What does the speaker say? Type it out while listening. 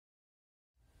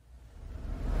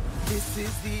This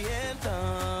is the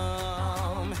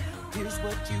anthem. Here's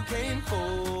what you came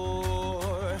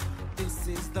for. This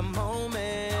is the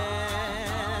moment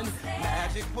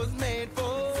magic was made for.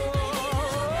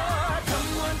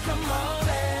 Come on,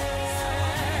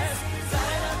 let's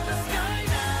light up the sky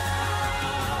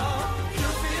now. You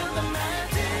feel the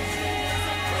magic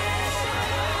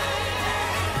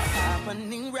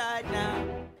happening right now.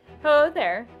 Hello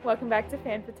there. Welcome back to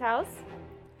Fan Fatales.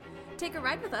 Take a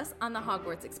ride with us on the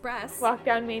Hogwarts Express. Walk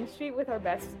down Main Street with our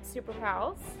best super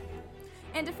pals.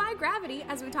 And defy gravity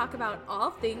as we talk about all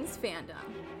things fandom.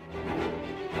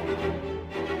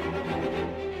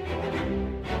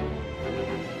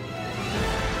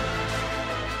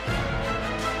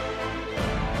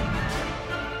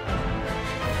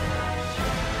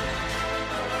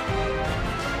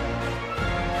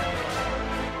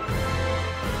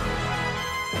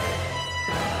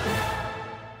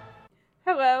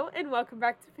 Hello, and welcome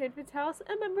back to Fan Fatales,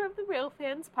 a member of the Real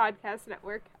Fans Podcast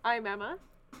Network. I'm Emma.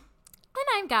 And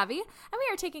I'm Gavi, and we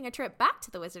are taking a trip back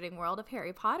to the wizarding world of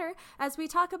Harry Potter as we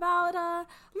talk about a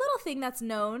little thing that's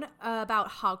known about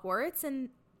Hogwarts, and,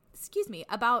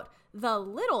 about the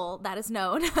little that is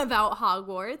known about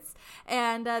Hogwarts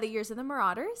and the years of the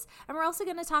Marauders. And we're also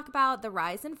going to talk about the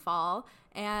rise and fall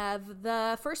of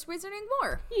the First Wizarding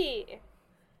War. Yeah.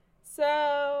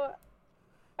 So,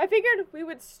 I figured we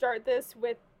would start this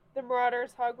with the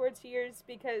Marauders' Hogwarts years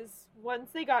because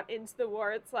once they got into the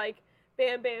war, it's like,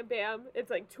 bam, bam, bam. It's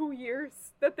like 2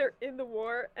 years that they're in the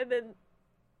war, and then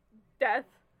death.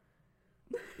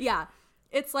 Yeah,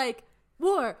 it's like,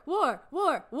 war,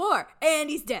 and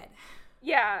he's dead.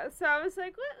 Yeah, so I was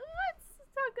like, let's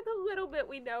talk the little bit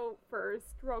we know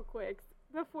first, real quick,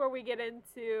 before we get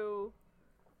into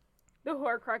the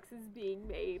Horcruxes being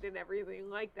made and everything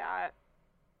like that.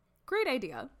 Great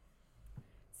idea.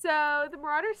 So, the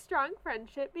Marauders' strong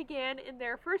friendship began in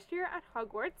their first year at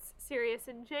Hogwarts. Sirius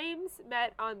and James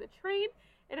met on the train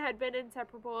and had been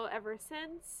inseparable ever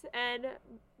since, and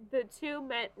the two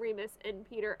met Remus and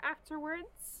Peter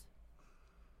afterwards.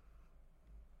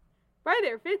 By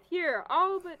their 5th year,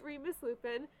 all but Remus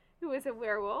Lupin, who was a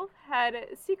werewolf,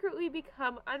 had secretly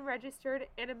become unregistered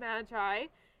animagi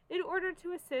in order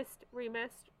to assist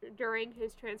Remus during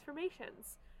his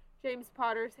transformations. James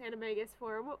Potter's animagus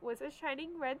form was a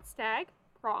shining red stag,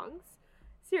 Prongs.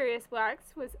 Sirius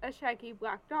Black's was a shaggy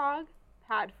black dog,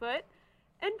 Padfoot.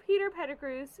 And Peter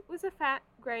Pettigrew's was a fat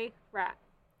gray rat,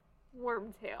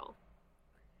 Wormtail.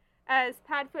 As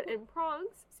Padfoot and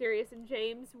Prongs, Sirius and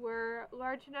James were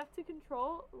large enough to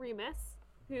control Remus,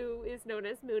 who is known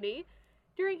as Moony,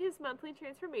 during his monthly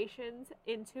transformations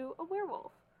into a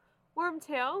werewolf.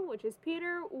 Wormtail, which is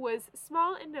Peter, was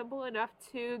small and nimble enough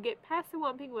to get past the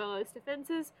Whomping Willow's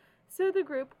defenses so the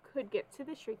group could get to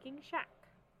the Shrieking Shack.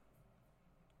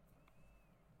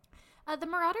 The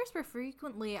Marauders were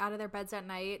frequently out of their beds at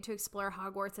night to explore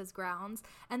Hogwarts' grounds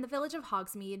and the village of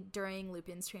Hogsmeade during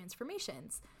Lupin's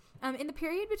transformations. In the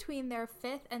period between their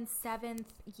 5th and 7th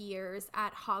years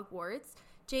at Hogwarts,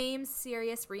 James,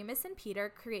 Sirius, Remus, and Peter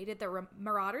created the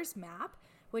Marauders map,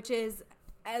 which is,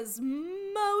 as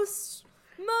most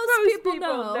people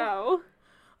know.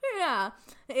 Yeah,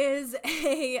 is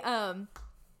a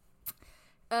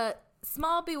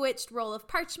small bewitched roll of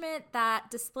parchment that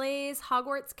displays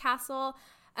Hogwarts Castle,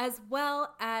 as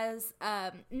well as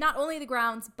not only the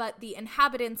grounds but the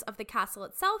inhabitants of the castle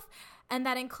itself, and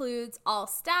that includes all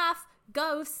staff,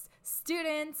 ghosts,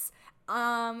 students,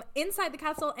 inside the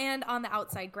castle and on the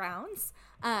outside grounds.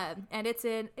 And it's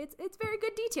very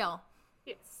good detail.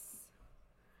 Yes.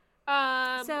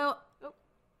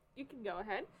 You can go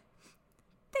ahead.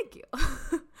 Thank you.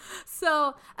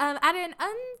 So, at an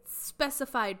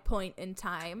unspecified point in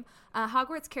time,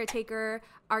 Hogwarts caretaker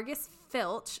Argus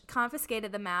Filch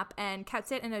confiscated the map and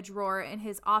kept it in a drawer in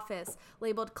his office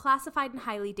labeled classified and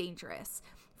highly dangerous.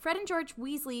 Fred and George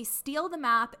Weasley steal the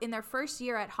map in their first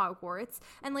year at Hogwarts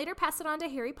and later pass it on to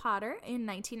Harry Potter in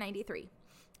 1993.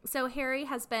 So Harry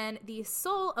has been the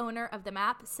sole owner of the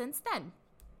map since then.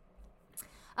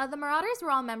 The Marauders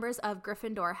were all members of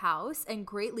Gryffindor House and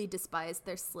greatly despised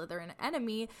their Slytherin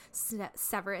enemy,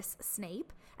 Severus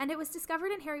Snape, and it was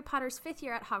discovered in Harry Potter's 5th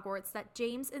year at Hogwarts that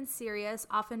James and Sirius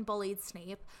often bullied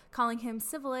Snape, calling him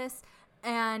Civilus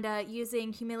and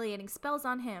using humiliating spells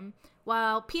on him,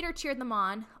 while Peter cheered them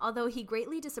on, although he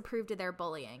greatly disapproved of their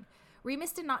bullying.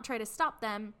 Remus did not try to stop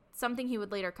them, something he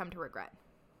would later come to regret.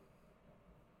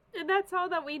 And that's all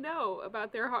that we know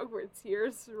about their Hogwarts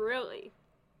years, really.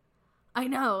 I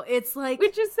know, it's like...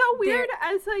 Which is so weird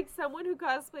as, like, someone who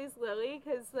cosplays Lily,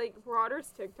 because, like,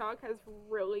 Marauders TikTok has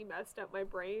really messed up my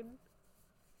brain.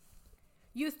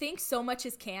 You think so much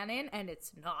is canon, and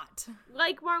it's not.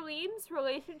 Like, Marlene's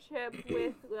relationship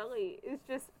with Lily is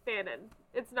just fanon.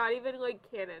 It's not even, like,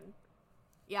 canon.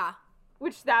 Yeah.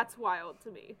 Which, that's wild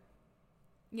to me.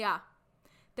 Yeah.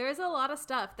 There's a lot of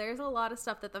stuff. There's a lot of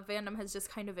stuff that the fandom has just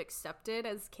kind of accepted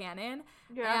as canon.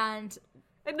 Yeah. And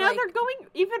now like, they're going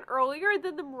even earlier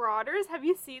than the Marauders. Have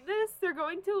you seen this? They're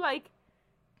going to, like,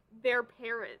 their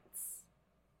parents'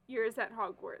 years at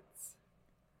Hogwarts.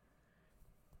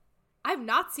 I've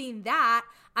not seen that.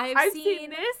 I've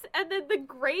seen this, and then the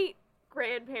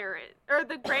great-grandparent, or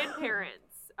the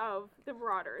grandparents of the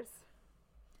Marauders.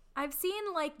 I've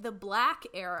seen, like, the Black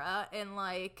era and,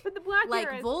 like, But the Black like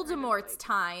era is Voldemort's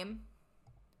kind of, like, time.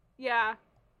 Yeah.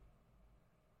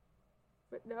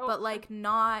 But no. But, like,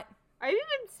 not... I've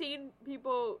even seen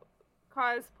people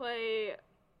cosplay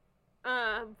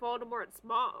Voldemort's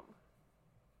mom.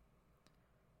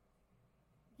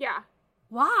 Yeah.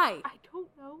 Why? I don't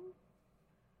know.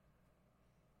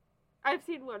 I've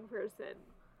seen one person.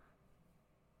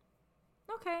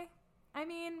 Okay. I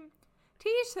mean, to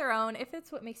each their own. If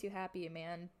it's what makes you happy,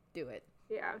 man, do it.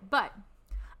 Yeah. But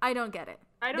I don't get it.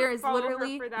 I don't There is follow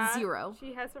literally her for that. zero.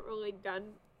 She hasn't really done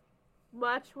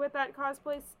much with that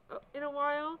cosplay in a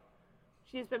while.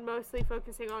 She's been mostly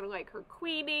focusing on, like, her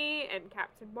Queenie and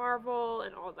Captain Marvel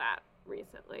and all that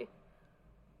recently.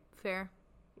 Fair.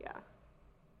 Yeah.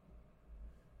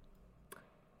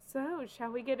 So,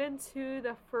 shall we get into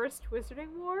the first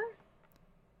Wizarding War?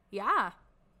 Yeah.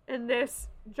 And this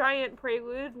giant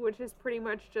prelude, which is pretty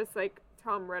much just like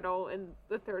Tom Riddle in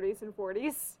the 30s and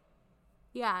 40s.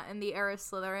 Yeah, in the era of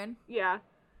Slytherin. Yeah.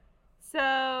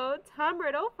 So, Tom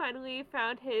Riddle finally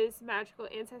found his magical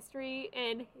ancestry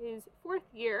in his 4th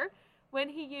year when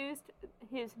he used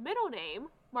his middle name,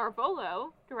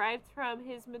 Marvolo, derived from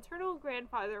his maternal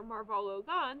grandfather Marvolo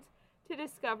Gaunt, to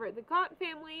discover the Gaunt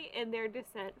family and their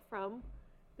descent from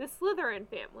the Slytherin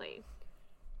family.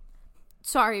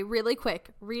 Sorry, really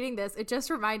quick. Reading this, it just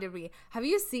reminded me. Have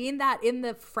you seen that in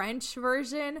the French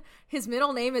version? His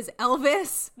middle name is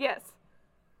Elvis. Yes.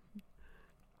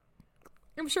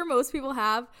 I'm sure most people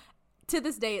have. To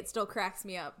this day, it still cracks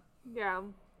me up. Yeah.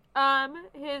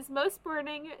 His most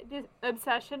burning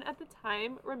obsession at the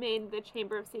time remained the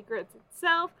Chamber of Secrets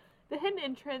itself, the hidden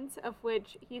entrance of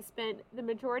which he spent the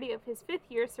majority of his 5th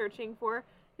year searching for,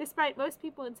 despite most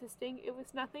people insisting it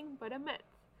was nothing but a myth.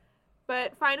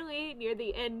 But finally, near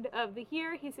the end of the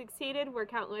year, he succeeded where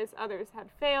countless others had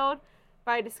failed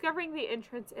by discovering the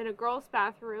entrance in a girl's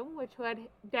bathroom, which led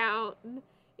down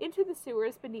into the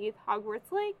sewers beneath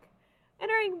Hogwarts Lake.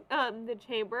 Entering the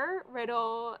chamber,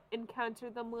 Riddle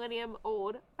encountered the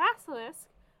millennium-old Basilisk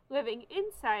living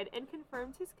inside and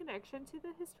confirmed his connection to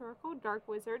the historical dark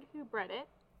wizard who bred it,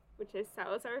 which is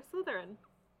Salazar Slytherin.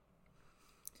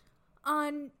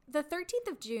 On the 13th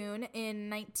of June in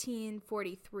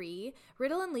 1943,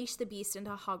 Riddle unleashed the beast into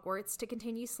Hogwarts to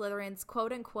continue Slytherin's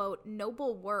quote-unquote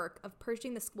noble work of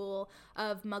purging the school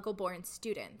of Muggle-born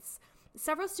students.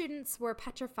 Several students were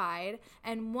petrified,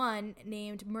 and one,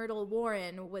 named Myrtle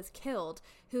Warren, was killed,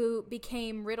 who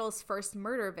became Riddle's first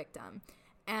murder victim.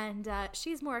 And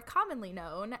she's more commonly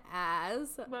known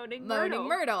as Moaning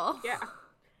Myrtle. Yeah.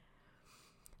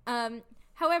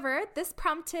 However, this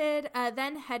prompted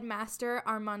then headmaster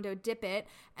Armando Dippet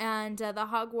and the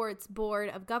Hogwarts Board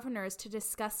of Governors to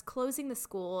discuss closing the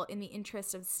school in the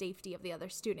interest of safety of the other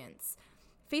students.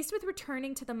 Faced with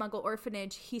returning to the Muggle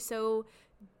orphanage, he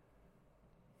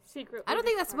Secretly. I don't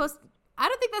think that's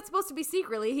supposed to be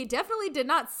secretly. He definitely did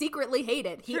not secretly hate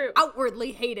it. He True.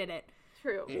 outwardly hated it.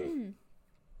 True.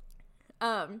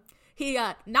 He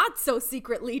not so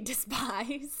secretly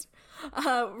despised.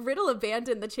 Riddle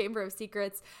abandoned the Chamber of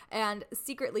Secrets and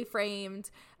secretly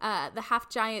framed the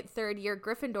half-giant third-year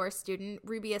Gryffindor student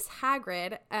Rubeus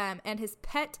Hagrid and his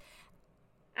pet,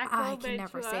 I can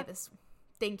never say this,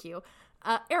 thank you,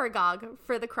 Aragog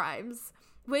for the crimes,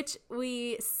 which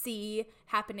we see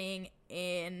happening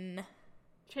in...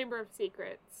 Chamber of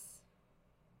Secrets.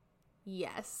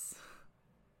 Yes.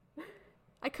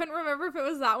 I couldn't remember if it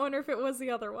was that one or if it was the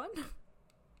other one.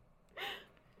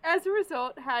 As a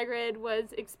result, Hagrid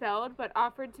was expelled, but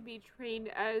offered to be trained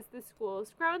as the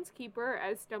school's groundskeeper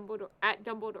at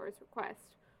Dumbledore's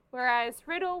request. Whereas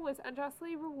Riddle was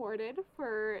unjustly rewarded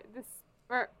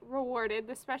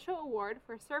the special award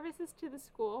for services to the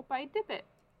school by Dippet.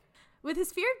 With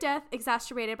his fear of death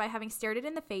exacerbated by having stared it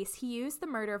in the face, he used the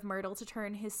murder of Myrtle to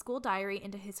turn his school diary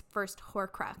into his first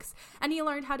Horcrux. And he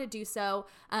learned how to do so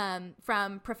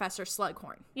from Professor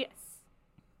Slughorn. Yes.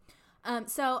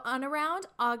 So on around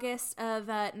August of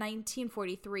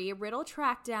 1943, Riddle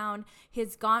tracked down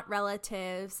his Gaunt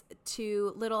relatives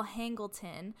to Little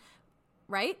Hangleton,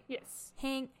 right? Yes.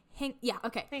 Yeah,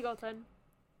 okay. Hangleton.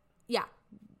 Yeah,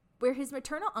 where his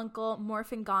maternal uncle,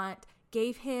 Morfin Gaunt,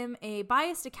 gave him a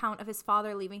biased account of his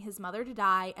father leaving his mother to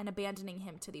die and abandoning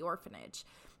him to the orphanage.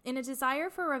 In a desire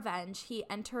for revenge, he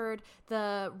entered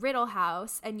the Riddle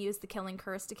house and used the killing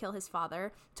curse to kill his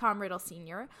father, Tom Riddle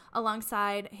Sr.,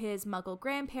 alongside his Muggle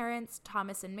grandparents,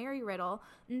 Thomas and Mary Riddle,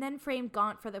 and then framed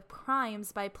Gaunt for the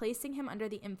crimes by placing him under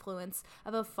the influence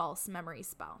of a false memory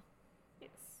spell.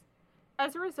 Yes.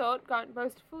 As a result, Gaunt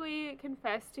boastfully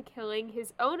confessed to killing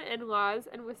his own in-laws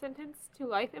and was sentenced to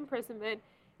life imprisonment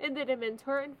in the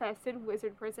Dementor-infested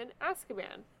wizard prison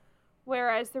Azkaban,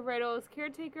 whereas the Riddle's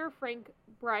caretaker, Frank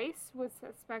Bryce, was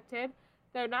suspected,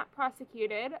 though not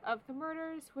prosecuted, of the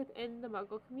murders within the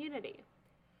Muggle community.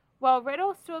 While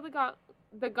Riddle stole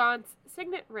the Gaunt's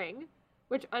signet ring,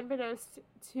 which unbeknownst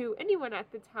to anyone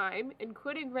at the time,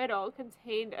 including Riddle,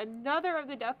 contained another of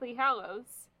the Deathly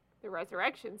Hallows, the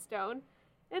Resurrection Stone,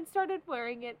 and started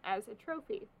wearing it as a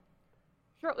trophy.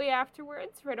 Shortly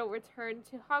afterwards, Riddle returned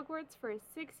to Hogwarts for his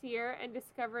 6th year and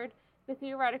discovered the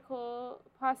theoretical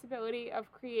possibility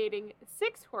of creating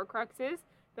 6 Horcruxes,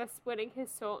 thus splitting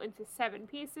his soul into 7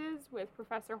 pieces, with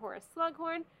Professor Horace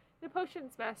Slughorn, the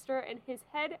Potions Master, and his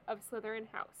head of Slytherin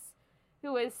House,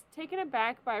 who was taken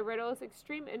aback by Riddle's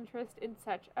extreme interest in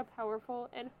such a powerful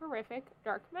and horrific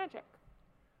dark magic.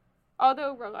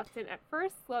 Although reluctant at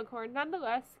first, Slughorn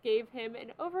nonetheless gave him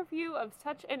an overview of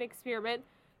such an experiment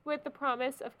with the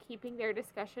promise of keeping their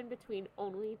discussion between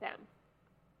only them.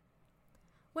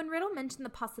 When Riddle mentioned the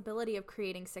possibility of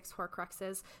creating 6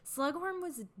 Horcruxes, Slughorn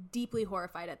was deeply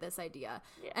horrified at this idea,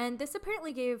 and this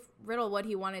apparently gave Riddle what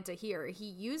he wanted to hear. He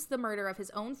used the murder of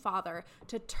his own father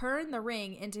to turn the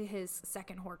ring into his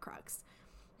second Horcrux.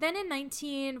 Then in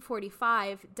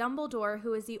 1945, Dumbledore,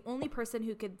 who was the only person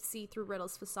who could see through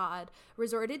Riddle's facade,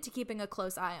 resorted to keeping a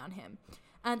close eye on him.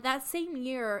 And that same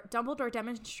year, Dumbledore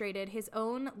demonstrated his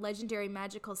own legendary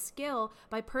magical skill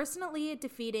by personally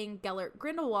defeating Gellert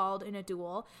Grindelwald in a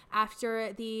duel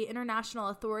after the international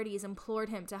authorities implored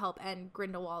him to help end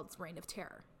Grindelwald's reign of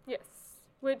terror. Yes.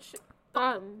 Which,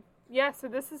 so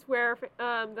this is where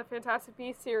the Fantastic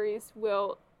Beasts series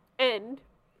will end.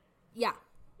 Yeah.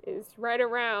 Is right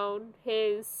around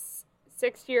his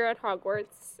 6th year at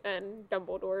Hogwarts and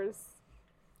Dumbledore's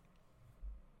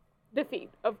defeat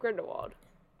of Grindelwald.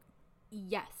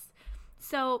 Yes.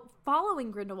 So,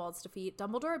 following Grindelwald's defeat,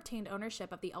 Dumbledore obtained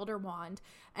ownership of the Elder Wand,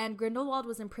 and Grindelwald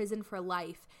was imprisoned for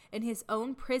life in his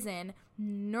own prison,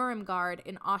 Nuremberg,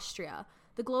 in Austria.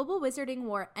 The global Wizarding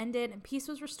War ended, and peace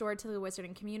was restored to the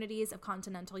wizarding communities of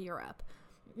continental Europe.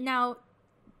 Now,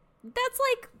 that's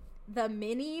like the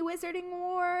mini Wizarding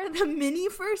War, the mini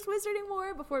first Wizarding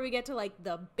War, before we get to like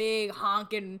the big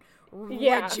honkin'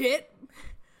 legit.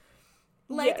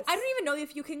 Like, I don't even know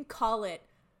if you can call it.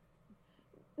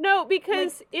 No,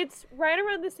 because it's right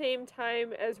around the same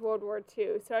time as World War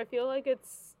II, so I feel like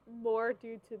it's more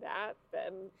due to that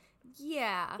than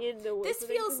in the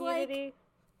Wizarding community.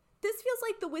 This feels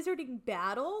like the Wizarding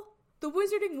battle. The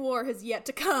Wizarding War has yet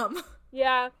to come.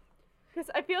 Yeah, because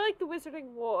I feel like the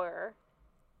Wizarding War,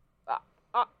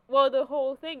 well, the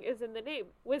whole thing is in the name,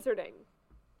 Wizarding.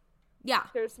 Yeah.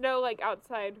 There's no, like,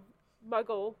 outside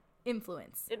Muggle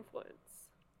influence.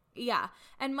 Yeah,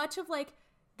 and much of, like,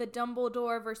 the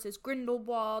Dumbledore versus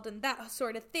Grindelwald and that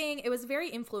sort of thing, it was very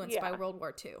influenced by World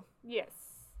War II. Yes.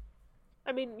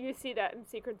 I mean, you see that in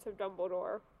Secrets of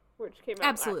Dumbledore, which came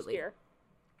out last year.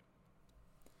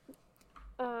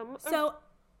 So,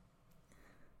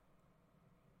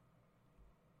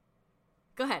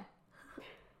 go ahead.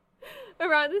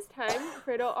 Around this time,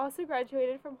 Riddle also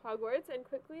graduated from Hogwarts and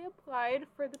quickly applied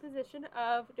for the position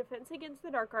of Defense Against the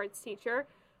Dark Arts teacher,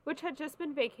 which had just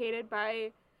been vacated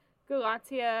by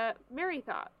Galatea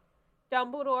Merrythought.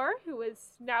 Dumbledore, who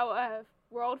was now a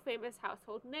world-famous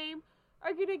household name,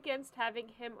 argued against having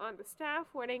him on the staff,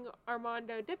 warning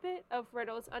Armando Dippet of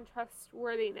Riddle's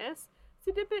untrustworthiness,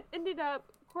 so Dippet ended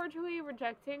up cordially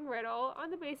rejecting Riddle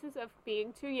on the basis of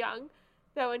being too young,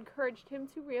 though encouraged him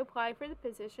to reapply for the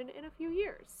position in a few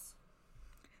years.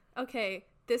 Okay,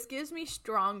 this gives me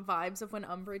strong vibes of when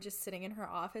Umbridge is sitting in her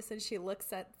office and she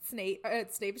looks at Snape and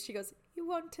she goes, "You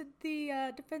wanted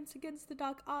the Defense Against the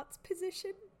Dark Arts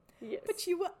position, but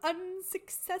you were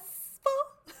unsuccessful."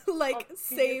 Like,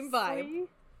 obviously. Same vibe.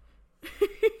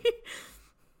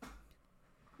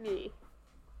 Me.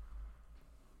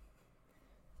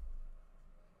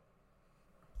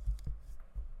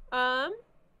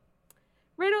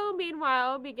 Riddle,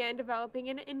 meanwhile, began developing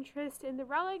an interest in the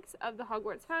relics of the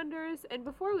Hogwarts founders, and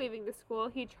before leaving the school,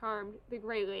 he charmed the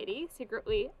Grey Lady,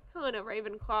 secretly Helena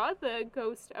Ravenclaw, the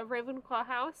ghost of Ravenclaw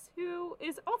House, who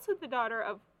is also the daughter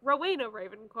of Rowena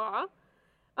Ravenclaw,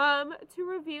 to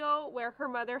reveal where her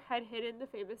mother had hidden the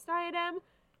famous diadem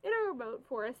in a remote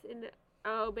forest in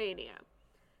Albania.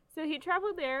 So he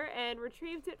traveled there and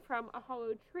retrieved it from a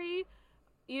hollow tree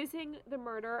using the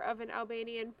murder of an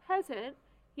Albanian peasant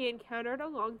he encountered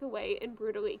along the way and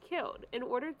brutally killed in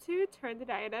order to turn the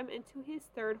diadem into his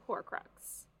third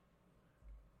Horcrux.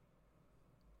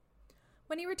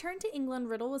 When he returned to England,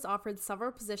 Riddle was offered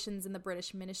several positions in the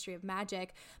British Ministry of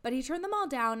Magic, but he turned them all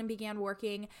down and began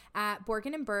working at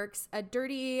Borgin & Burke's, a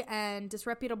dirty and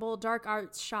disreputable dark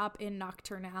arts shop in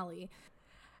Nocturne Alley.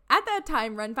 At that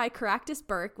time, run by Caractacus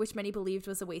Burke, which many believed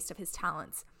was a waste of his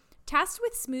talents. Tasked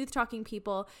with smooth-talking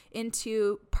people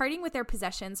into parting with their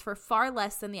possessions for far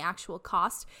less than the actual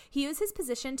cost, he used his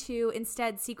position to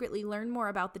instead secretly learn more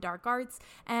about the dark arts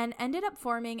and ended up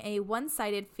forming a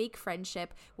one-sided fake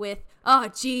friendship with,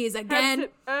 Hepzibah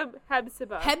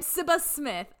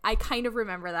Smith. I kind of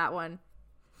remember that one.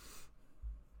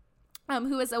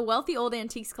 Who was a wealthy old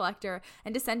antiques collector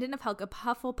and descendant of Helga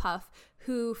Hufflepuff,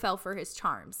 who fell for his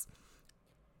charms.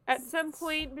 At some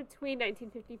point between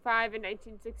 1955 and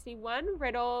 1961,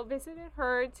 Riddle visited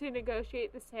her to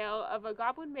negotiate the sale of a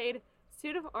goblin-made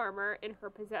suit of armor in her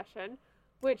possession,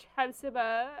 which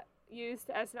Hepzibah used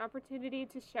as an opportunity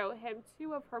to show him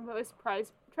two of her most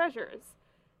prized treasures,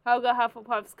 Helga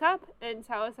Hufflepuff's cup and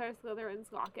Salazar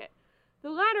Slytherin's locket, the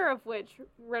latter of which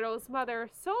Riddle's mother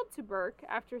sold to Burke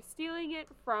after stealing it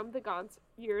from the Gaunts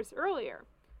years earlier.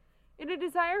 In a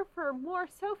desire for more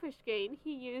selfish gain,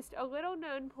 he used a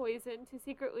little-known poison to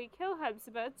secretly kill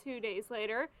Hepzibah 2 days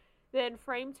later, then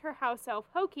framed her house elf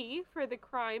Hoki for the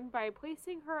crime by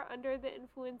placing her under the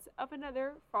influence of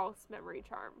another false memory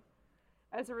charm.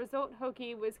 As a result,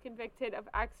 Hoki was convicted of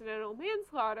accidental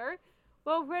manslaughter,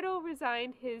 while Riddle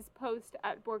resigned his post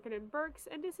at Borgin & Burke's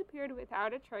and disappeared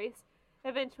without a trace,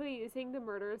 eventually using the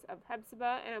murders of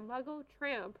Hepzibah and a Muggle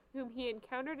tramp whom he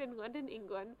encountered in London,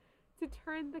 England, to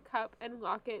turn the cup and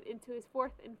locket into his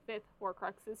fourth and fifth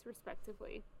Horcruxes,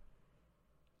 respectively.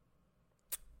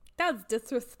 That's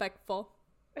disrespectful.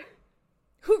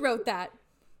 Who wrote that?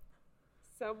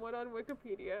 Someone on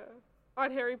Wikipedia. On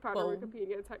Harry Potter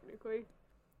Wikipedia, technically.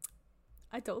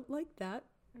 I don't like that.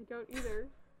 I don't either.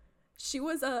 She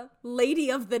was a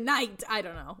lady of the night. I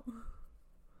don't know.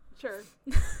 Sure.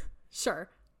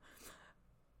 Sure.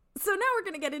 So now we're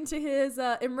going to get into his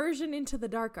immersion into the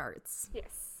dark arts.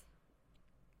 Yes.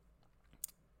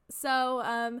 So,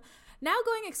 now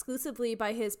going exclusively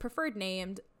by his preferred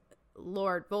name,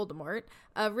 Lord Voldemort,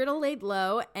 Riddle laid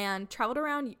low and traveled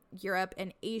around Europe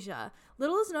and Asia.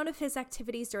 Little is known of his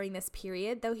activities during this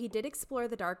period, though he did explore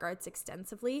the dark arts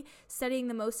extensively, studying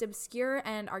the most obscure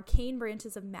and arcane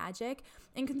branches of magic,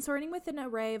 and consorting with an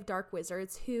array of dark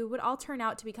wizards who would all turn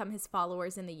out to become his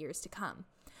followers in the years to come.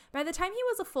 By the time he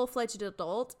was a full-fledged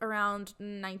adult, around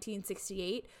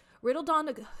 1968, Riddle donned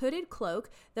a hooded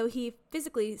cloak, though he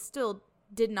physically still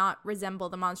did not resemble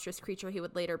the monstrous creature he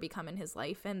would later become in his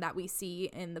life and that we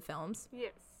see in the films.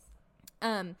 Yes.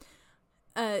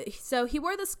 So he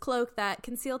wore this cloak that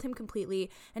concealed him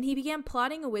completely, and he began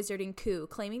plotting a wizarding coup,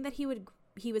 claiming that he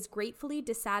was gratefully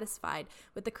dissatisfied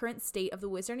with the current state of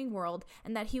the wizarding world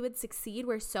and that he would succeed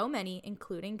where so many,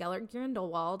 including Gellert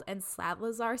Grindelwald and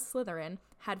Salazar Slytherin,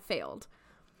 had failed.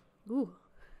 Ooh.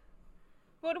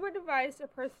 Voldemort devised a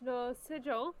personal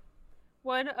sigil,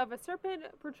 one of a serpent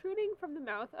protruding from the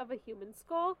mouth of a human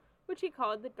skull, which he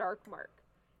called the Dark Mark,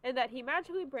 and that he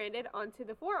magically branded onto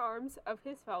the forearms of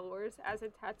his followers as a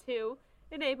tattoo,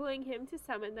 enabling him to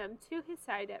summon them to his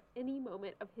side at any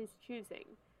moment of his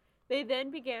choosing. They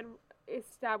then began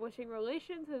establishing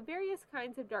relations with various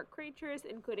kinds of dark creatures,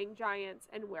 including giants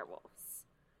and werewolves.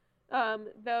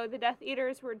 Though the Death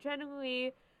Eaters were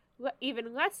generally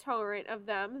even less tolerant of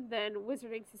them than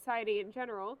wizarding society in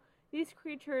general, these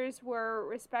creatures were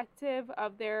receptive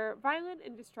of their violent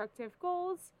and destructive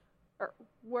goals.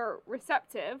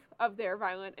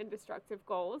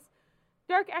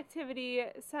 Dark activity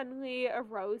suddenly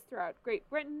arose throughout Great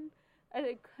Britain,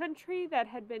 a country that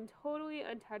had been totally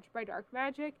untouched by dark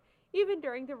magic, even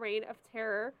during the reign of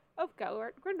terror of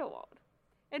Gellert Grindelwald.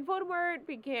 And Voldemort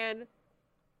began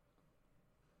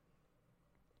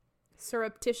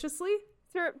surreptitiously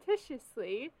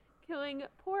killing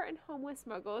poor and homeless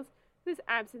muggles whose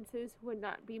absences would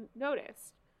not be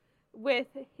noticed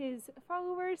with his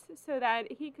followers so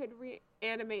that he could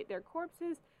reanimate their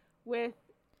corpses with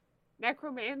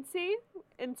necromancy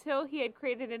until he had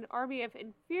created an army of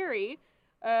Inferi,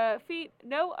 a feat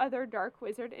no other dark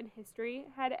wizard in history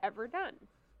had ever done.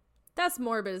 That's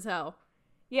morbid as hell.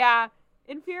 Yeah,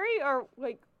 Inferi are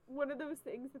like one of those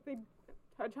things that they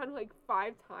touch on like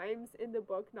 5 times in the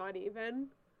book, not even.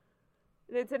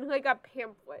 And it's in like a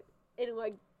pamphlet in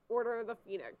like Order of the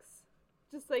Phoenix.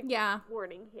 Just like Yeah.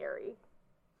 warning Harry.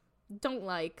 Don't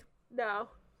like. No.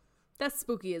 That's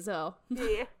spooky as hell.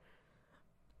 Yeah.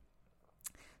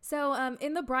 So,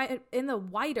 in the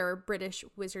wider British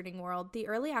wizarding world, the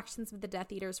early actions of the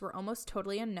Death Eaters were almost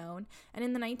totally unknown, and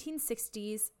in the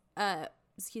 1960s, and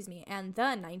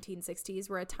the 1960s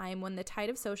were a time when the tide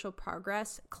of social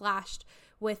progress clashed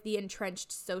with the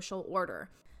entrenched social order.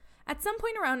 At some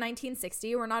point around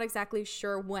 1960, we're not exactly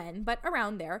sure when, but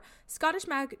around there, Scottish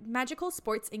magical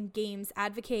sports and games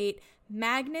advocate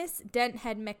Magnus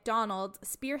Denthead MacDonald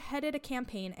spearheaded a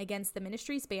campaign against the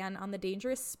ministry's ban on the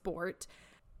dangerous sport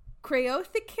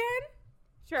Creothicen?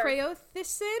 Sure.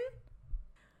 Creothicen?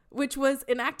 Which was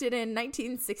enacted in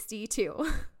 1962.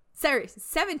 Sorry,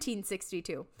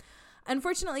 1762.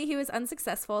 Unfortunately, he was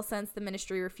unsuccessful since the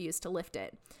ministry refused to lift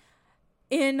it.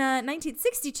 In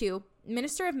 1962,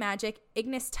 Minister of Magic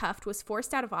Ignis Tuft was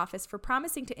forced out of office for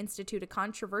promising to institute a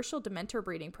controversial Dementor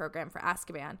breeding program for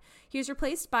Azkaban. He was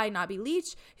replaced by Nobby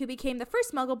Leach, who became the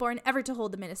first Muggle-born ever to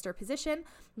hold the minister position,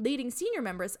 leading senior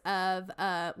members of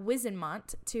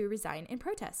Wizenmont to resign in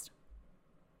protest.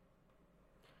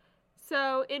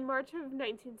 So, in March of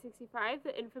 1965,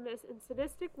 the infamous and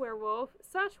sadistic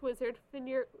werewolf/wizard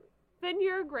Finnear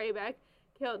Greyback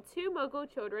killed 2 Muggle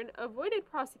children, avoided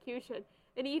prosecution,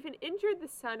 and even injured the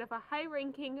son of a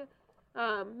high-ranking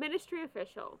ministry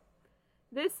official.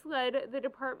 This led the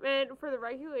Department for the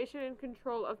Regulation and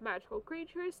Control of Magical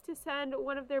Creatures to send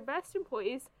one of their best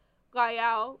employees,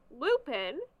 Lyall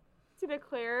Lupin, to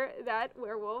declare that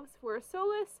werewolves were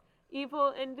soulless, evil,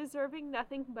 and deserving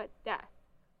nothing but death,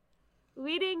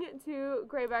 leading to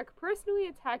Greyback personally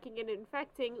attacking and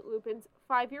infecting Lupin's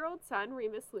 5-year-old son,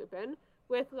 Remus Lupin,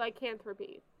 with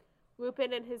lycanthropy.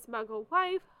 Lupin and his Muggle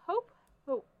wife, Hope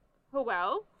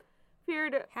Howell,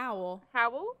 feared Howl.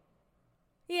 Howell?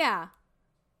 Yeah.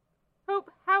 Hope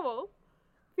Howell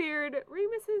feared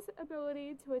Remus's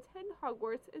ability to attend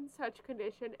Hogwarts in such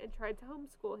condition and tried to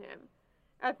homeschool him.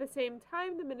 At the same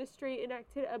time, the ministry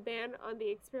enacted a ban on the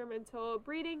experimental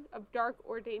breeding of dark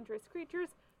or dangerous creatures,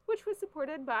 which was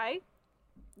supported by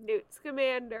Newt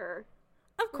Scamander.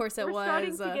 Of course it We're was.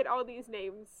 starting to get all these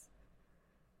names.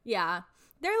 Yeah.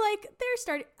 They're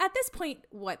starting, at this point,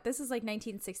 this is like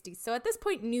 1960s. So at this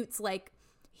point, Newt's like,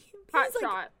 he's Hot like,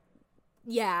 shot.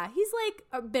 yeah, he's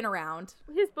like, been around.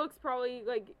 His book's probably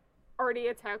like already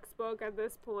a textbook at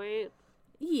this point.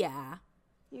 Yeah.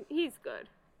 He's good.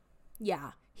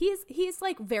 Yeah. He's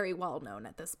like very well known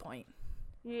at this point.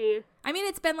 Yeah. I mean,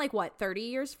 it's been like what, 30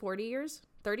 years, 40 years,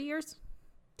 30 years,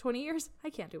 20 years?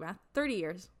 I can't do math. 30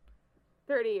 years.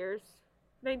 30 years.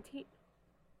 19.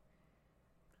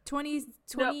 20,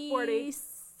 No, 40.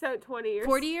 So 20 years.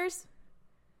 40 years?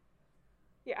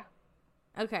 Yeah.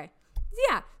 Okay.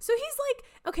 Yeah. So he's like,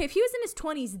 okay, if he was in his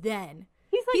 20s then.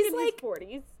 He's He's in like- his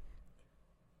 40s.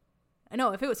 I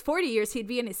know, if it was 40 years, he'd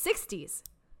be in his 60s.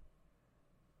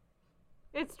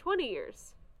 It's 20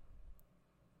 years.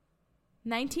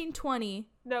 1920.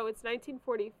 No, it's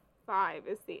 1945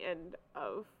 is the end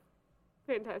of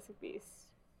Fantastic Beasts.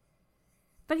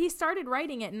 But he started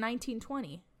writing it in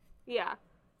 1920. Yeah.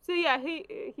 So yeah,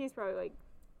 he's probably like,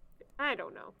 I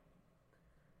don't know.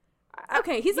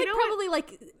 Okay, he's You like know what? probably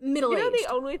like middle You know aged.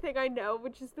 the only thing I know,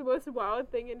 which is the most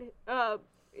wild thing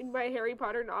in my Harry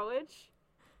Potter knowledge?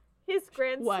 His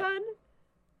grandson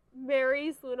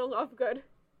marries Luna Lovegood.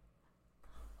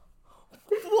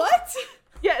 What?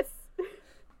 Yes.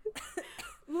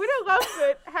 Luna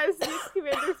Lovegood has Newt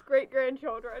Scamander's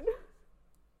great-grandchildren.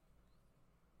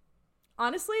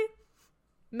 Honestly,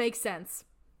 makes sense.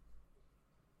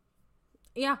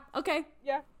 Yeah, okay.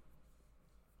 Yeah.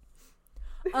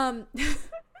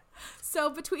 So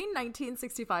between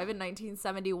 1965 and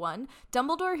 1971,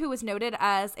 Dumbledore, who was noted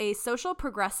as a social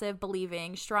progressive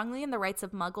believing strongly in the rights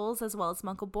of Muggles as well as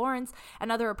Muggle-borns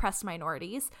and other oppressed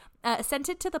minorities,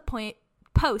 ascended to the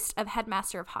post of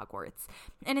headmaster of Hogwarts.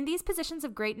 And in these positions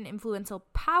of great and influential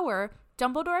power,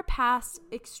 Dumbledore passed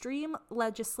extreme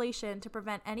legislation to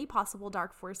prevent any possible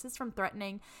dark forces from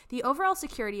threatening the overall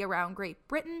security around Great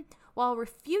Britain, while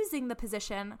refusing the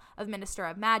position of Minister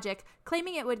of Magic,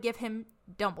 claiming it would give him,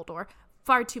 Dumbledore,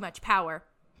 far too much power,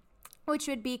 which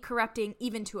would be corrupting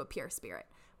even to a pure spirit,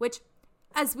 which,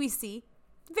 as we see,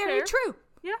 very Fair. true.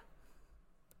 Yeah.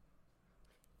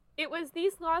 It was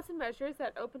these laws and measures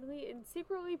that openly and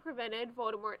secretly prevented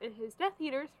Voldemort and his Death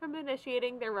Eaters from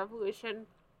initiating their revolution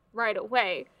right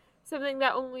away. something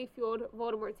that only fueled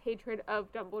Voldemort's hatred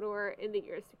of Dumbledore in the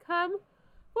years to come.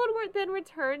 Voldemort then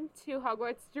returned to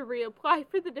Hogwarts to reapply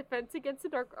for the Defense Against the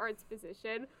Dark Arts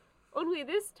position, only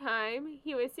this time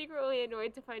he was secretly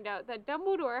annoyed to find out that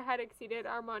Dumbledore had exceeded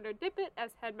Armando Dippet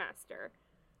as headmaster.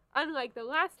 Unlike the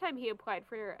last time he applied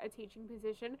for a teaching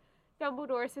position,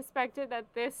 Dumbledore suspected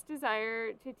that this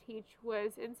desire to teach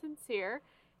was insincere,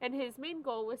 and his main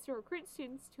goal was to recruit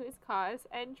students to his cause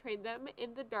and train them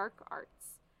in the dark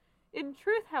arts. In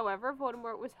truth, however,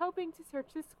 Voldemort was hoping to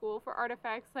search the school for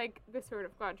artifacts like the Sword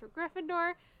of Godric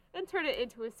Gryffindor and turn it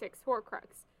into a sixth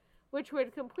Horcrux, which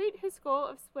would complete his goal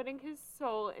of splitting his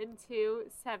soul into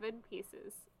 7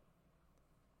 pieces.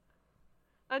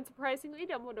 Unsurprisingly,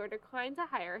 Dumbledore declined to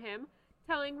hire him,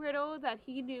 telling Riddle that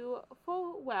he knew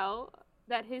full well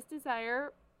that his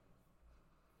desire...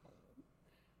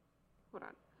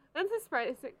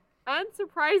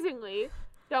 Unsurprisingly,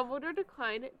 Dumbledore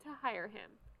declined to hire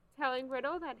him, telling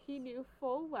Riddle that he knew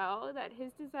full well that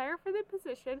his desire for the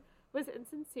position was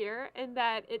insincere and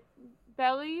that it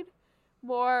belied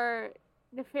more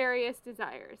nefarious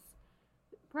desires.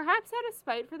 Perhaps out of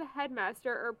spite for the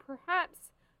headmaster, or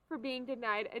perhaps for being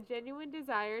denied a genuine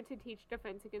desire to teach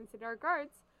Defense Against the Dark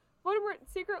Arts, Voldemort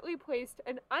secretly placed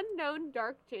an unknown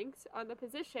dark jinx on the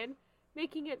position,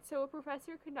 making it so a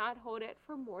professor could not hold it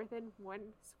for more than 1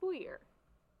 school year.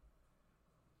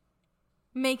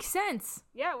 Makes sense.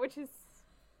 Yeah, which is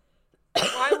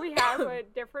why we have a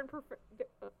different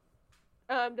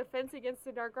Defense Against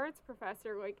the Dark Arts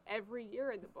professor like every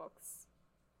year in the books.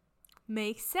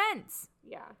 Makes sense.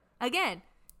 Yeah. Again,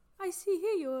 I see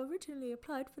here you originally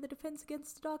applied for the Defense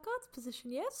Against the Dark Arts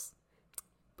position, yes?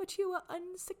 But you were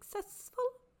unsuccessful?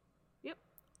 Yep.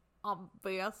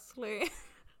 Obviously.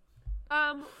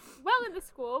 While in the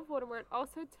school, Voldemort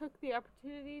also took the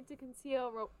opportunity to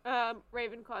conceal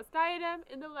Ravenclaw's diadem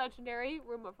in the legendary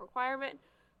Room of Requirement,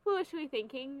 foolishly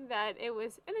thinking that it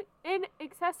was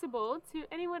inaccessible to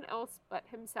anyone else but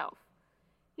himself.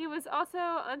 He was also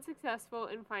unsuccessful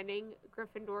in finding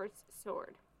Gryffindor's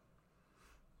sword.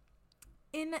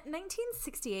 In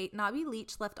 1968, Nobby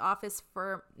Leach left office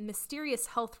for mysterious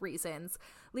health reasons,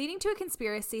 leading to a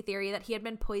conspiracy theory that he had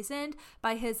been poisoned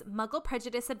by his Muggle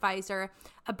prejudice advisor,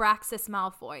 Abraxas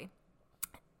Malfoy.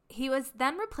 He was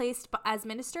then replaced as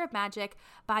Minister of Magic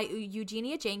by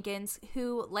Eugenia Jenkins,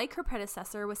 who, like her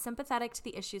predecessor, was sympathetic to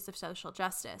the issues of social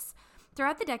justice.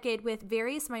 Throughout the decade, with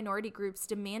various minority groups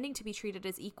demanding to be treated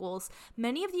as equals,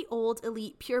 many of the old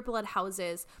elite pureblood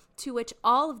houses, to which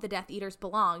all of the Death Eaters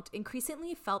belonged,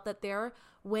 increasingly felt that their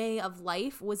way of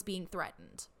life was being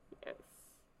threatened. Yes.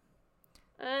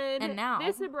 And now...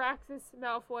 this Abraxas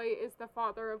Malfoy is the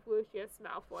father of Lucius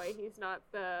Malfoy. He's not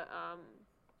the,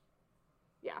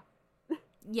 yeah.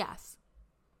 Yes.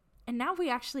 And now we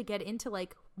actually get into,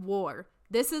 like, war.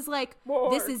 This is, like,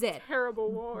 War. this is it. Terrible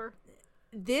war.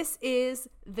 This is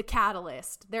the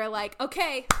catalyst. They're like,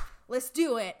 okay, let's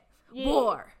do it. Yeah.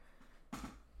 War.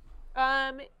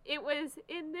 It was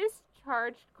in this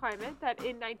charged climate that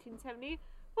in 1970,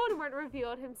 Voldemort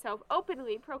revealed himself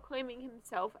openly, proclaiming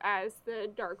himself as the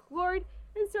Dark Lord,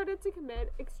 and started to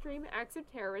commit extreme acts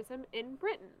of terrorism in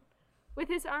Britain. With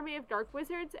his army of dark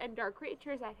wizards and dark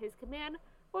creatures at his command,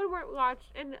 Voldemort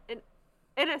launched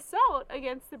an assault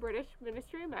against the British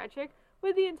Ministry of Magic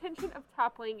with the intention of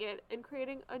toppling it and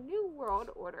creating a new world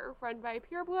order run by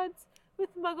purebloods,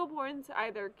 with Muggleborns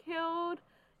either killed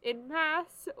in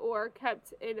mass or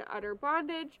kept in utter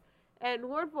bondage, and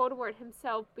Lord Voldemort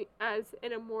himself as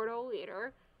an immortal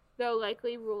leader, though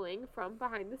likely ruling from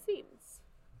behind the scenes.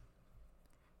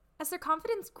 As their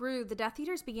confidence grew, the Death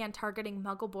Eaters began targeting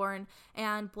Muggleborn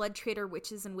and blood traitor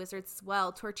witches and wizards as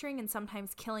well, torturing and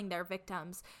sometimes killing their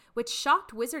victims, which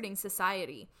shocked wizarding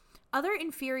society. Other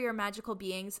inferior magical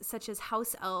beings, such as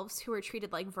house elves, who were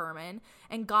treated like vermin,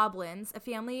 and goblins, a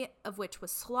family of which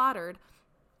was slaughtered,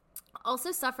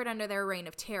 also suffered under their reign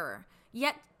of terror.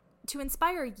 Yet, to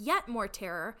inspire yet more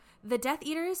terror, the Death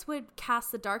Eaters would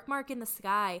cast the dark mark in the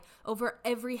sky over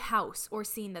every house or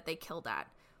scene that they killed at.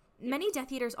 Many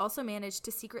Death Eaters also managed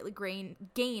to secretly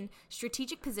gain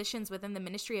strategic positions within the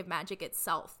Ministry of Magic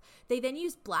itself. They then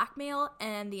used blackmail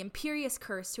and the Imperious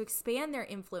Curse to expand their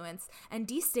influence and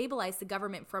destabilize the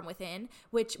government from within,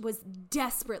 which was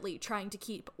desperately trying to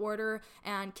keep order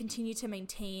and continue to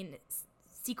maintain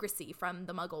secrecy from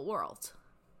the Muggle world.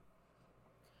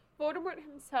 Voldemort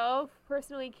himself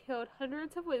personally killed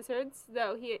hundreds of wizards,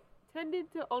 though he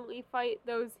tended to only fight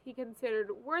those he considered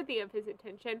worthy of his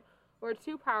attention or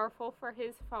too powerful for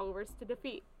his followers to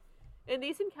defeat. In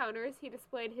these encounters, he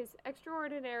displayed his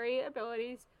extraordinary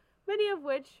abilities, many of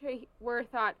which were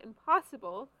thought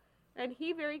impossible, and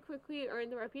he very quickly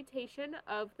earned the reputation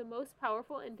of the most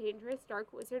powerful and dangerous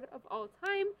dark wizard of all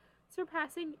time,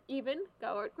 surpassing even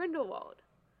Gellert Grindelwald.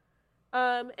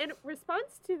 In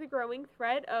response to the growing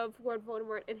threat of Lord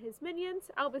Voldemort and his minions,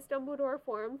 Albus Dumbledore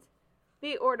formed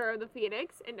the Order of the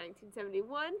Phoenix in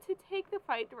 1971 to take the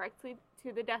fight directly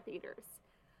to the Death Eaters.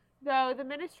 Though the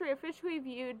Ministry officially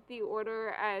viewed the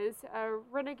Order as a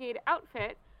renegade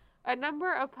outfit, a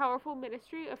number of powerful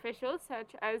Ministry officials,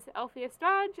 such as Alpheus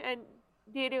Dodge and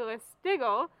Daedalus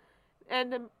Diggle,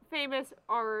 and the famous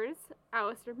Aurors,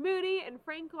 Alistair Moody and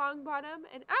Frank Longbottom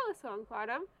and Alice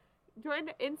Longbottom,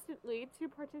 joined instantly to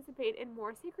participate in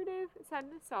more secretive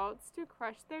sudden assaults to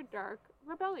crush their dark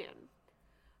rebellion.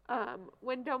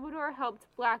 When Dumbledore helped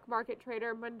black market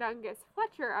trader Mundungus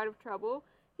Fletcher out of trouble,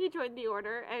 he joined the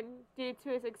Order, and due to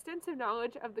his extensive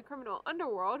knowledge of the criminal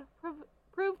underworld,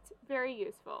 proved very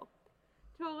useful.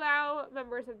 To allow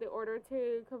members of the Order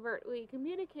to covertly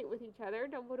communicate with each other,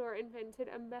 Dumbledore invented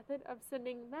a method of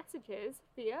sending messages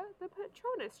via the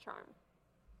Patronus charm.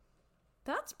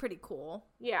 That's pretty cool.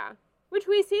 Yeah, which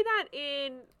we see that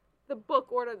in the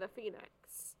book Order of the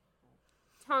Phoenix.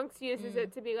 Tonks uses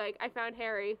it to be like, I found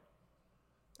Harry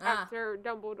after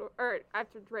Dumbledore, or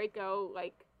after Draco,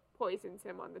 like, poisons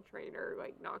him on the train or,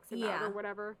 like, knocks him out or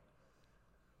whatever.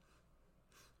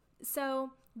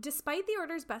 So, despite the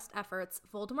Order's best efforts,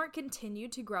 Voldemort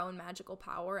continued to grow in magical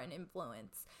power and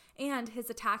influence, and his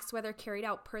attacks, whether carried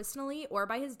out personally or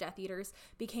by his Death Eaters,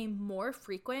 became more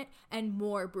frequent and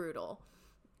more brutal.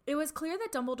 It was clear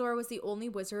that Dumbledore was the only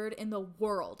wizard in the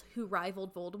world who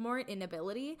rivaled Voldemort in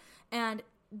ability, and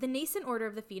the nascent Order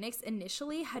of the Phoenix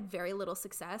initially had very little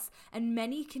success, and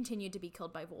many continued to be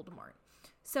killed by Voldemort.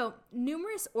 So,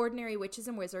 numerous ordinary witches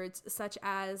and wizards, such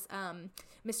as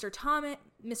Mr.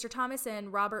 Thomas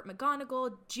and Robert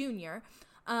McGonagall Jr.,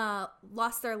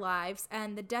 lost their lives,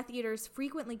 and the Death Eaters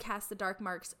frequently cast the dark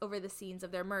marks over the scenes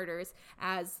of their murders,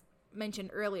 as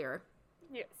mentioned earlier.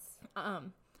 Yes.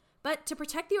 But to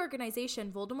protect the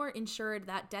organization, Voldemort ensured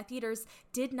that Death Eaters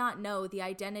did not know the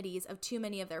identities of too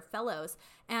many of their fellows,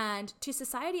 and to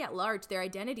society at large, their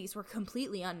identities were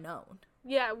completely unknown.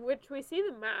 Yeah, which we see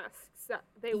the masks that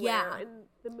they wear in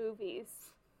the movies.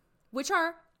 Which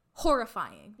are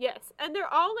horrifying. Yes, and they're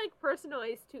all, like,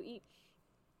 personalized to each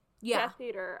Death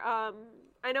Eater.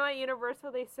 I know at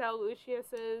Universal they sell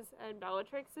Lucius's and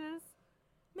Bellatrix's.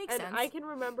 Makes and sense. I can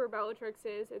remember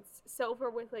Bellatrix's. It's silver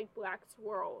with, like, black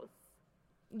swirls.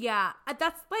 Yeah,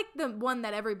 that's, like, the one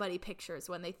that everybody pictures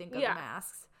when they think of the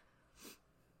masks.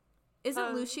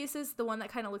 Isn't Lucius's the one that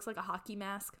kind of looks like a hockey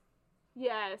mask?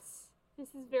 Yes. This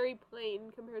is very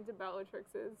plain compared to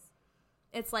Bellatrix's.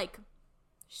 It's, like,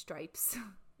 stripes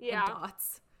and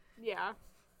dots. Yeah.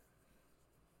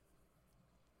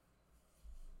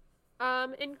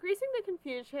 Increasing the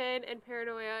confusion and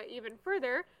paranoia even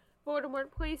further,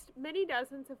 Voldemort placed many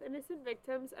dozens of innocent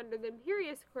victims under the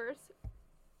Imperius Curse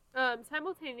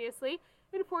simultaneously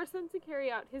and forced them to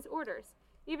carry out his orders.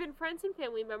 Even friends and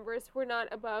family members were not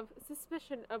above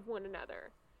suspicion of one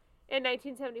another. In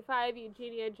 1975,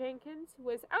 Eugenia Jenkins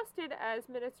was ousted as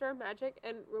Minister of Magic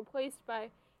and replaced by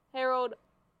Harold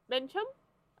Mencham,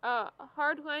 a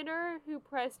hardliner who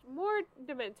pressed more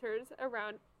Dementors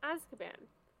around Azkaban.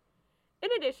 In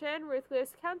addition,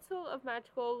 ruthless Council of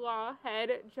Magical Law head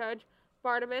Judge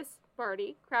Bartimaeus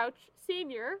Barty Crouch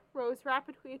Sr. rose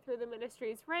rapidly through the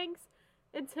ministry's ranks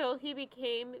until he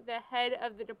became the head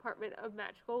of the Department of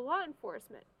Magical Law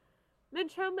Enforcement.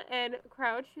 Mencham and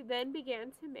Crouch then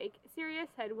began to make serious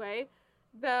headway,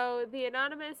 though the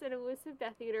anonymous and elusive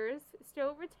Death Eaters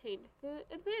still retained the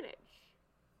advantage.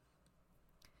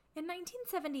 In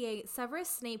 1978, Severus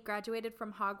Snape graduated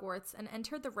from Hogwarts and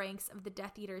entered the ranks of the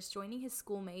Death Eaters, joining his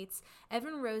schoolmates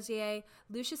Evan Rosier,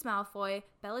 Lucius Malfoy,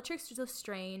 Bellatrix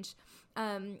Lestrange,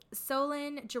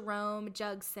 Solon Jerome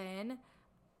Jugson,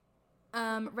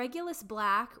 Regulus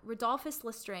Black, Rodolphus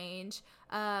Lestrange,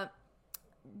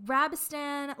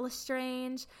 Rabistan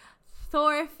Lestrange,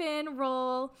 Thorfinn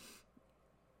Roll.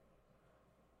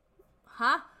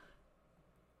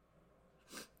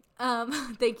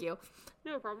 Thank you.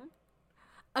 No problem.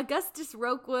 Augustus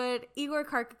Rokewood, Igor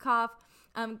Karkakoff,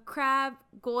 Crabbe,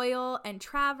 Goyle, and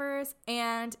Travers,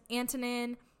 and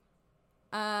Antonin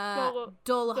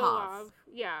Dolohov.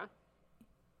 Yeah.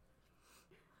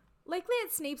 Likely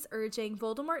at Snape's urging,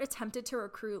 Voldemort attempted to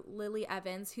recruit Lily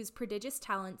Evans, whose prodigious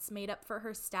talents made up for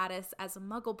her status as a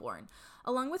Muggleborn,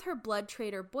 along with her blood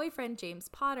traitor boyfriend James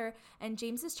Potter and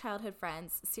James's childhood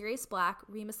friends Sirius Black,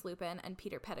 Remus Lupin, and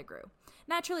Peter Pettigrew.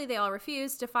 Naturally, they all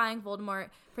refused, defying Voldemort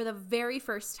for the very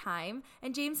first time,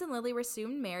 and James and Lily were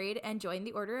soon married and joined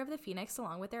the Order of the Phoenix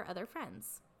along with their other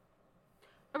friends.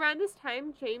 Around this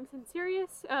time, James and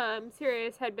Sirius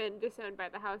had been disowned by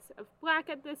the House of Black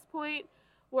at this point,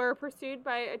 were pursued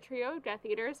by a trio of Death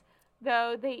Eaters,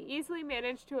 though they easily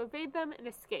managed to evade them and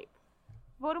escape.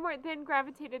 Voldemort then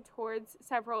gravitated towards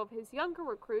several of his younger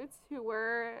recruits who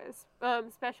were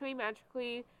specially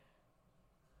magically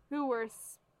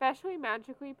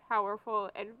powerful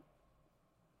and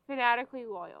fanatically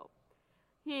loyal.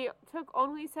 He took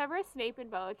only Severus Snape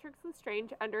and Bellatrix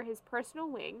Lestrange under his personal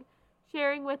wing,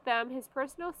 sharing with them his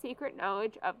personal secret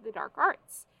knowledge of the dark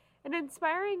arts, and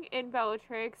inspiring in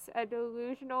Bellatrix a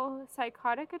delusional,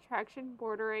 psychotic attraction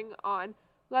bordering on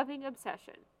loving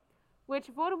obsession,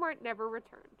 which Voldemort never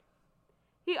returned.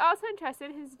 He also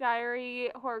entrusted his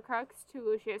diary Horcrux to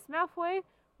Lucius Malfoy,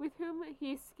 with whom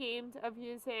he schemed of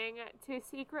using to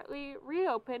secretly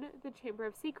reopen the Chamber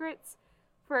of Secrets,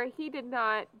 for he did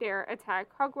not dare attack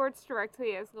Hogwarts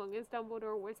directly as long as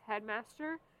Dumbledore was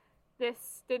headmaster.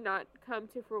 This did not come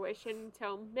to fruition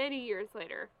until many years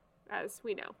later, as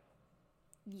we know.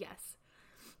 Yes.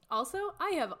 Also,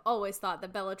 I have always thought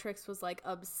that Bellatrix was, like,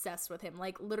 obsessed with him.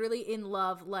 Like, literally in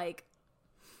love, like,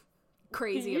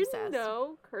 crazy obsessed. Do you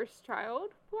know Cursed Child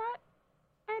plot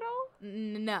at all?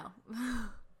 No.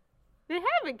 They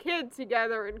have a kid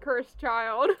together in Cursed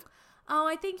Child. Oh,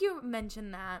 I think you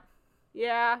mentioned that.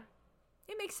 Yeah.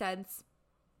 It makes sense.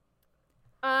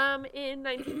 In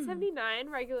 1979,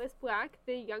 Regulus Black,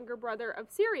 the younger brother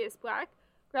of Sirius Black,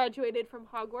 graduated from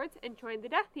Hogwarts and joined the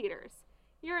Death Eaters.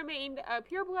 He remained a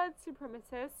pureblood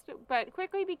supremacist, but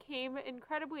quickly became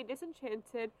incredibly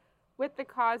disenchanted with the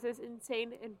cause's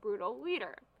insane and brutal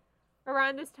leader.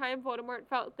 Around this time, Voldemort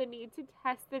felt the need to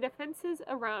test the defenses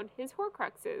around his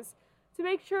Horcruxes. To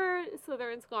make sure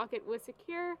Slytherin's locket was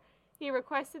secure, he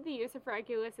requested the use of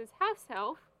Regulus's house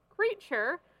elf,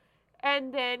 Kreacher,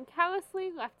 and then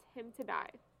callously left him to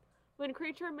die. When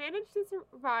Kreacher managed to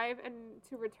survive and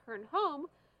to return home,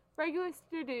 Regulus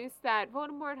deduced that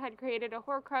Voldemort had created a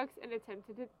Horcrux and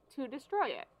attempted to destroy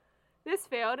it. This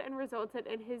failed and resulted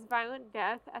in his violent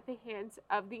death at the hands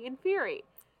of the Inferi,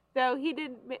 though he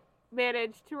did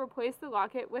manage to replace the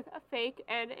locket with a fake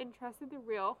and entrusted the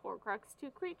real Horcrux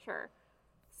to Kreacher.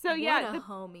 So yeah, what a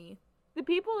homie. The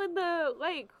people in the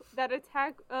lake that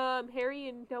attack Harry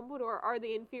and Dumbledore are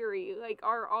the Inferi, like,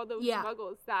 are all those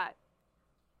muggles that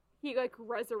he, like,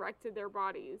 resurrected their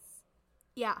bodies.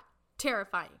 Yeah,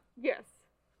 terrifying. Yes.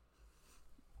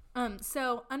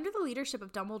 So, under the leadership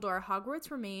of Dumbledore, Hogwarts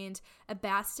remained a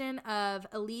bastion of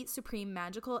elite supreme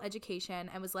magical education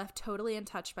and was left totally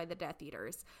untouched by the Death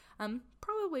Eaters.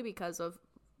 Probably because of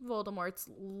Voldemort's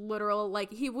literal,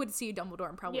 like, he would see Dumbledore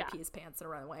and probably pee his pants and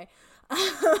run away.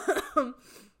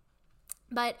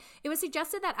 But it was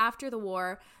suggested after the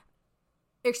war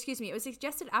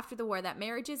that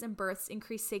marriages and births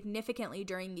increased significantly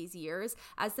during these years,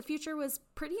 as the future was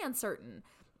pretty uncertain.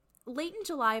 Late in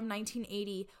July of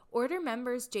 1980, Order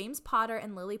members James Potter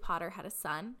and Lily Potter had a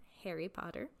son, Harry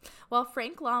Potter, while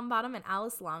Frank Longbottom and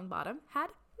Alice Longbottom had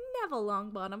Neville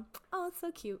Longbottom. Oh, it's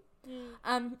so cute.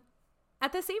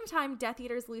 At the same time, Death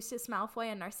Eaters Lucius Malfoy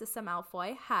and Narcissa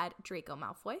Malfoy had Draco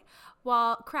Malfoy,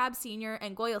 while Crabbe Sr.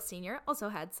 and Goyle Sr. also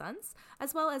had sons,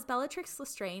 as well as Bellatrix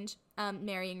Lestrange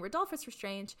marrying Rodolphus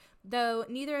Lestrange, though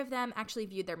neither of them actually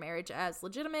viewed their marriage as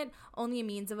legitimate, only a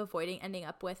means of avoiding ending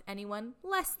up with anyone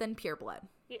less than pure blood.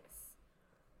 Yes.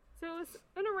 So it was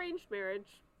an arranged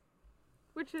marriage,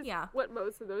 which is what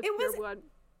most of those pure blood.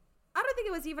 I don't think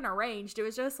it was even arranged. It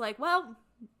was just like, well,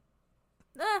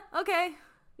 okay.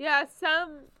 Yeah,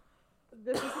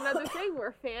 this is another thing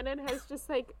where Fanon has just,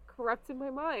 like, corrupted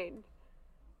my mind.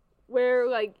 Where,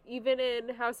 like, even in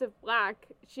House of Black,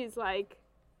 she's, like,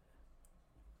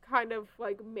 kind of,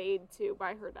 like, made to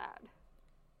by her dad.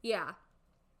 Yeah.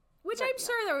 Which I'm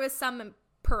sure there was some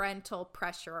parental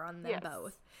pressure on them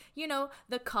both. You know,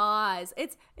 the cause.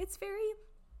 It's very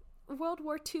World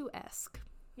War II-esque.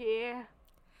 Yeah.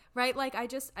 Right? Like,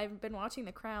 I've been watching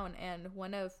The Crown, and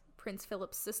one of Prince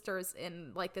Philip's sisters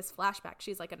in, like, this flashback,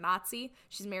 she's, like, a Nazi.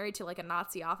 She's married to, like, a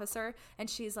Nazi officer, and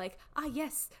she's like,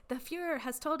 yes, the Fuhrer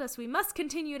has told us we must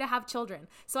continue to have children.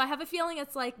 So I have a feeling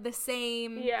it's, like, the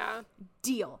same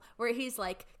deal, where he's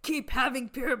like, keep having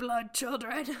pureblood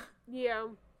children. Yeah.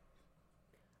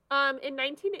 In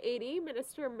 1980,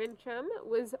 Minister Mincham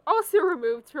was also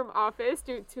removed from office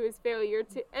due to his failure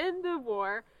to end the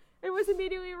war, and was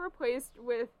immediately replaced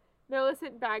with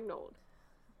Millicent Bagnold.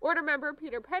 Order member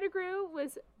Peter Pettigrew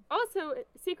was also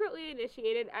secretly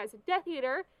initiated as a Death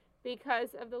Eater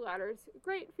because of the latter's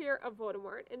great fear of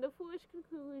Voldemort and the foolish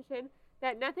conclusion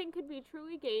that nothing could be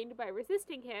truly gained by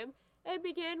resisting him, and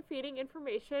began feeding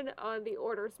information on the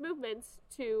Order's movements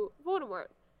to Voldemort.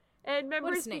 And members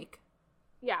What a snake.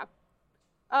 Yeah.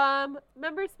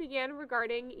 Members began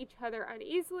regarding each other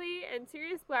uneasily, and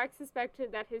Sirius Black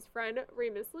suspected that his friend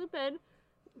Remus Lupin,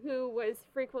 who was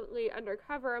frequently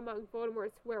undercover among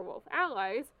Voldemort's werewolf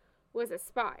allies, was a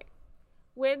spy.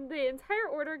 When the entire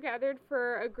order gathered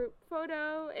for a group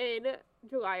photo in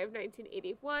July of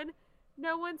 1981,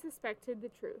 no one suspected the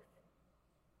truth.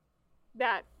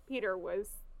 That Peter was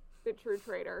the true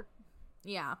traitor.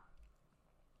 Yeah.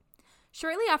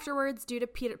 Shortly afterwards, due to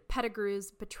Peter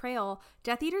Pettigrew's betrayal,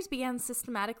 Death Eaters began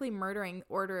systematically murdering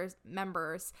Order's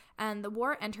members, and the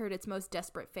war entered its most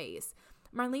desperate phase.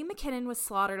 Marlene McKinnon was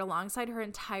slaughtered alongside her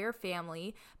entire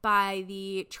family by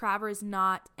the Travers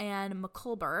Knott and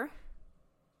McCulber.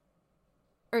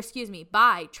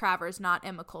 By Travers Knott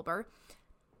and McCulber.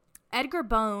 Edgar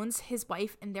Bones, his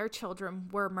wife, and their children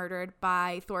were murdered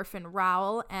by Thorfinn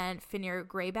Rowell and Finnear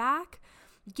Greyback.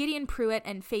 Gideon Pruitt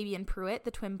and Fabian Pruitt,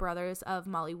 the twin brothers of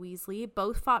Molly Weasley,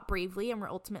 both fought bravely and were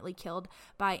ultimately killed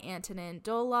by Antonin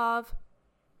Dolov.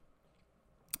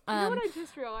 You know what I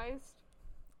just realized?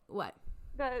 What?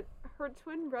 That her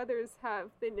twin brothers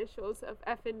have the initials of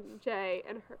F and J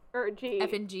and her, or G.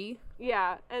 F and G.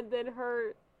 Yeah, and then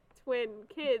her twin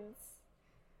kids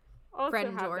also Fred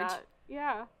and have George. that.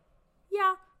 Yeah.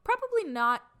 Yeah, probably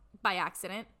not by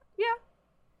accident. Yeah.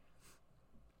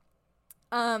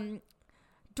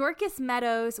 Dorcas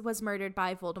Meadows was murdered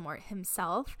by Voldemort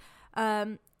himself.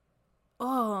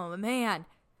 Oh man.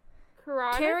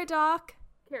 Caradoc.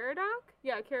 Caradoc?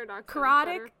 Yeah, Caradoc.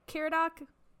 Caradoc.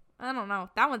 I don't know.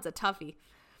 That one's a toughie.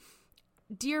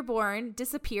 Dearborn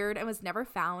disappeared and was never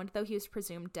found, though he was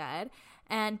presumed dead.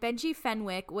 And Benji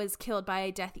Fenwick was killed by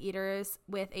Death Eaters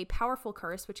with a powerful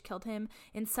curse, which killed him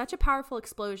in such a powerful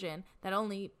explosion that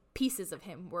only pieces of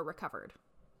him were recovered.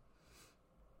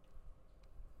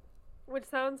 Which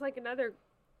sounds like another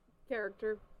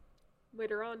character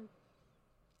later on.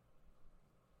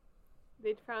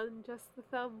 They'd found just the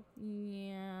thumb.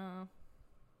 Yeah.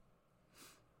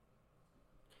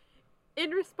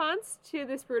 In response to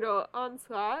this brutal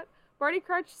onslaught, Barty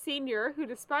Crouch Sr., who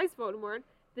despised Voldemort,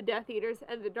 the Death Eaters,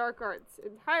 and the Dark Arts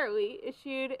entirely,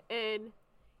 issued an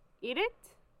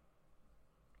edict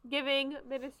giving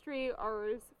Ministry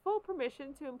Aurors full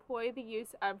permission to employ the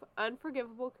use of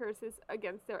unforgivable curses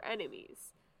against their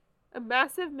enemies. A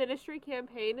massive Ministry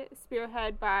campaign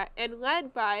spearheaded by and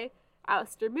led by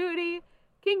Alistair Moody,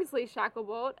 Kingsley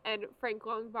Shacklebolt, and Frank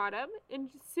Longbottom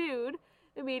ensued,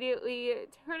 immediately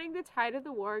turning the tide of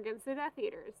the war against the Death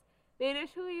Eaters. They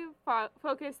initially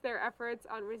focused their efforts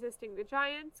on resisting the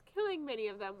Giants, killing many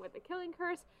of them with the Killing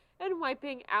Curse, and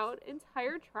wiping out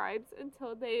entire tribes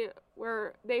until they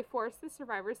forced the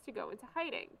survivors to go into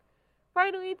hiding.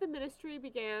 Finally, the Ministry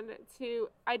began to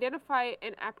identify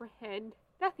and apprehend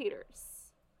Death Eaters.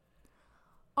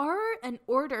 An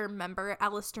Order member,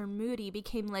 Alistair Moody,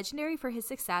 became legendary for his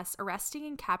success arresting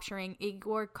and capturing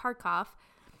Igor Kharkov,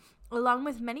 along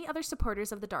with many other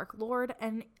supporters of the Dark Lord,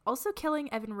 and also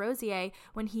killing Evan Rosier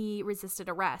when he resisted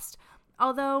arrest,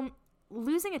 although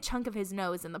losing a chunk of his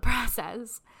nose in the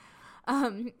process.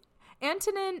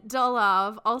 Antonin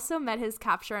Dolov also met his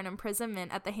capture and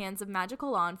imprisonment at the hands of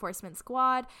Magical Law Enforcement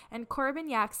Squad, and Corbin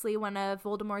Yaxley, one of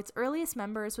Voldemort's earliest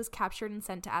members, was captured and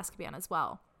sent to Azkaban as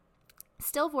well.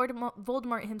 Still,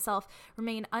 Voldemort himself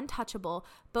remained untouchable,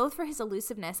 both for his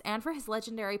elusiveness and for his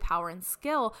legendary power and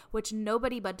skill, which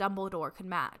nobody but Dumbledore could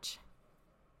match.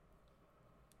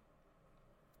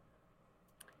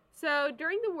 So,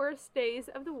 during the worst days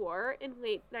of the war in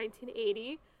late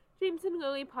 1980, James and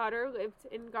Lily Potter lived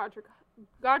in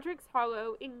Godric's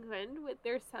Hollow, England, with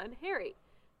their son Harry.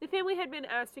 The family had been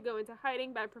asked to go into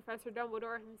hiding by Professor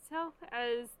Dumbledore himself,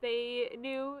 as they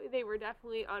knew they were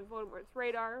definitely on Voldemort's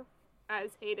radar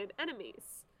as hated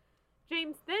enemies.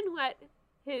 James then let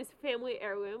his family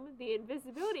heirloom, the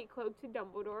invisibility cloak, to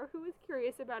Dumbledore, who was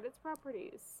curious about its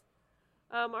properties.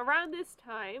 Around this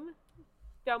time,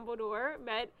 Dumbledore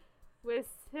met with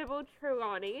Sybil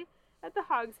Trelawney at the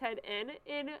Hogshead Inn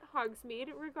in Hogsmeade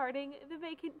regarding the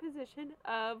vacant position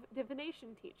of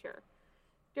divination teacher.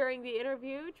 During the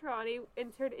interview, Trelawney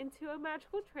entered into a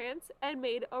magical trance and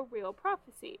made a real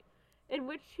prophecy, in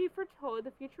which she foretold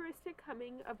the futuristic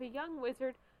coming of a young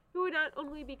wizard who would not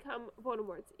only become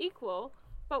Voldemort's equal,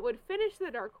 but would finish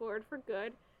the Dark Lord for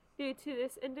good, due to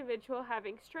this individual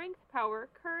having strength, power,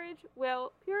 courage,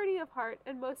 will, purity of heart,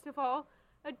 and most of all,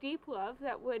 a deep love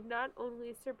that would not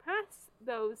only surpass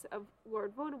those of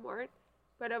Lord Voldemort,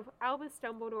 but of Albus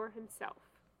Dumbledore himself.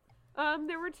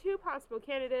 There were two possible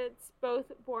candidates,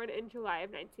 both born in July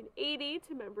of 1980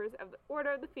 to members of the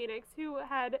Order of the Phoenix who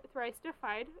had thrice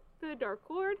defied the Dark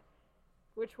Lord,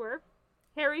 which were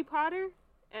Harry Potter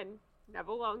and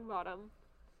Neville Longbottom.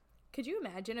 Could you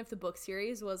imagine if the book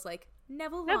series was like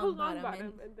Neville Neville Longbottom? Longbottom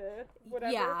and the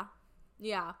whatever. Yeah.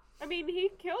 Yeah. I mean, he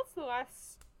kills the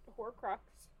last Horcrux.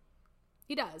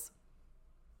 He does.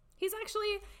 He's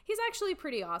actually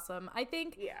pretty awesome. I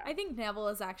think Neville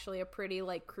is actually a pretty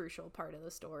like crucial part of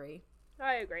the story.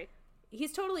 I agree.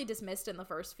 He's totally dismissed in the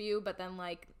first few, but then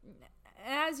like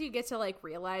as you get to like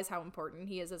realize how important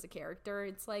he is as a character,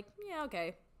 it's like, yeah,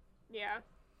 okay. Yeah.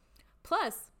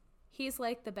 Plus, he's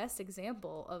like the best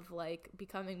example of like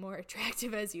becoming more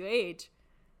attractive as you age.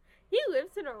 He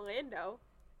lives in Orlando.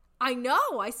 I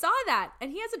know, I saw that.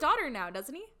 And he has a daughter now,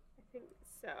 doesn't he? I think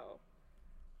so.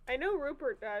 I know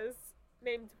Rupert does,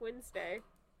 named Wednesday.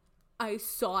 I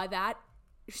saw that.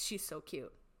 She's so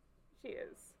cute. She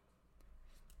is.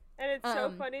 And it's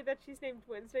so funny that she's named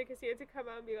Wednesday because he had to come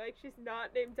out and be like, she's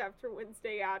not named after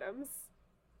Wednesday Addams.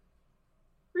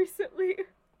 Recently.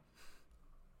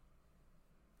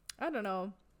 I don't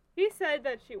know. He said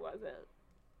that she wasn't.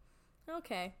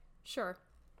 Okay, sure.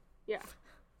 Yeah.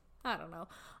 I don't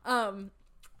know.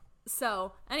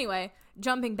 So, anyway,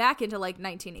 jumping back into like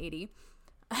 1980.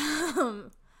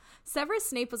 Severus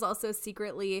Snape was also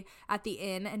secretly at the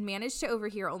inn and managed to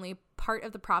overhear only part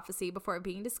of the prophecy before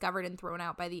being discovered and thrown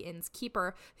out by the inn's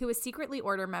keeper, who was secretly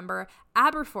Order member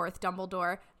Aberforth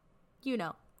Dumbledore, you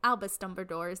know, Albus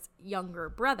Dumbledore's younger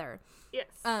brother. Yes.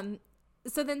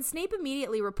 So then Snape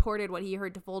immediately reported what he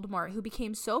heard to Voldemort, who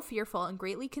became so fearful and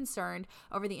greatly concerned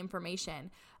over the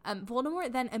information.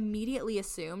 Voldemort then immediately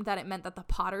assumed that it meant that the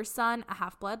Potter's son, a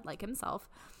half-blood like himself,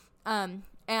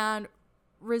 and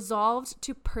resolved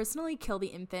to personally kill the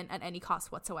infant at any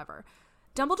cost whatsoever.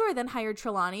 Dumbledore then hired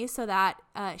Trelawney so that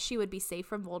she would be safe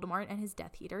from Voldemort and his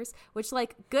Death Eaters, which,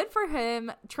 like, good for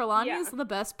him. Trelawney is the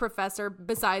best professor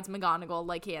besides McGonagall,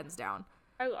 like, hands down.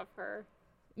 I love her.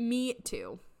 Me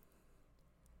too.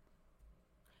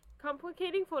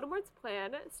 Complicating Voldemort's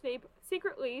plan, Snape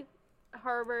secretly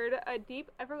harbored a deep,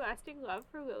 everlasting love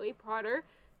for Lily Potter,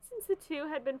 since the two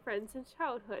had been friends since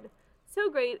childhood. So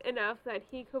great enough that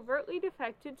he covertly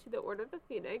defected to the Order of the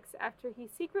Phoenix after he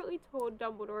secretly told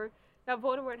Dumbledore that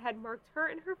Voldemort had marked her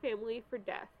and her family for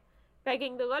death,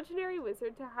 begging the legendary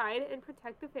wizard to hide and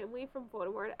protect the family from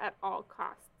Voldemort at all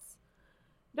costs.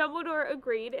 Dumbledore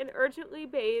agreed and urgently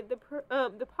bade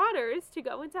the Potters to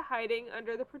go into hiding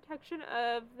under the protection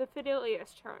of the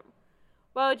Fidelius charm.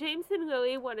 While James and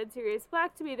Lily wanted Sirius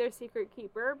Black to be their secret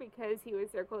keeper because he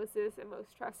was their closest and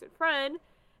most trusted friend,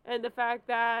 and the fact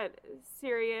that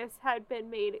Sirius had been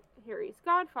made Harry's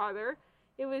godfather,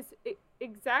 it was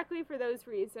exactly for those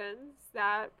reasons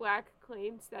that Black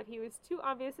claimed that he was too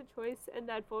obvious a choice and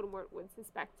that Voldemort would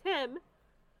suspect him.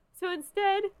 So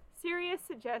instead, Sirius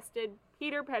suggested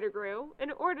Peter Pettigrew,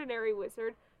 an ordinary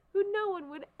wizard who no one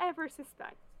would ever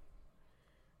suspect.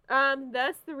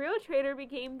 Thus, the real traitor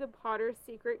became the Potter's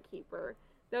secret keeper,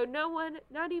 though no one,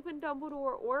 not even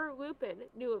Dumbledore or Lupin,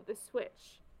 knew of the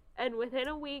switch. And within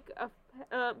a week of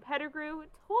Pettigrew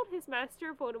told his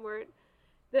master Voldemort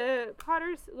the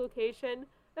Potter's location,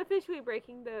 officially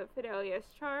breaking the Fidelius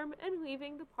charm and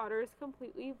leaving the Potters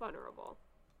completely vulnerable.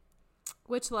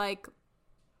 Which, like,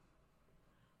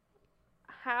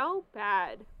 how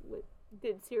bad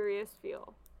did Sirius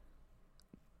feel?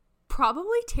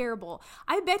 Probably terrible.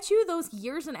 I bet you those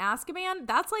years in Azkaban,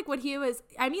 that's like what he was,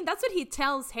 I mean, that's what he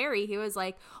tells Harry. He was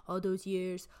like, all those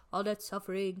years, all that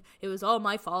suffering, it was all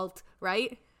my fault,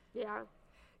 right? Yeah.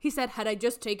 He said, had I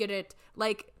just taken it,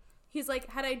 like, he's like,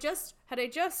 had I just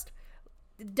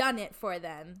done it for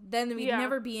them, then we'd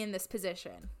never be in this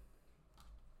position.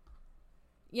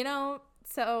 You know,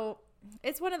 so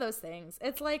it's one of those things.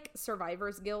 It's like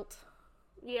survivor's guilt.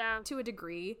 Yeah. To a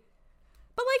degree.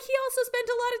 But, like, he also spent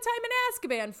a lot of time in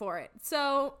Azkaban for it,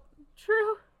 so.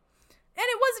 True. And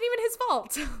it wasn't even his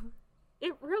fault.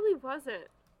 It really wasn't.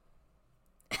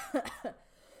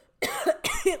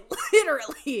 It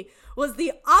literally was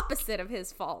the opposite of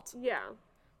his fault. Yeah.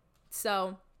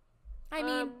 So, I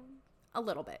mean, a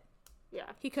little bit.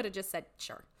 Yeah. He could have just said,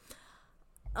 sure.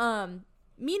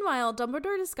 Meanwhile,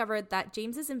 Dumbledore discovered that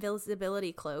James's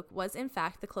invisibility cloak was, in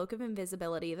fact, the Cloak of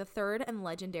Invisibility, the third and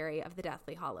legendary of the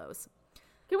Deathly Hallows.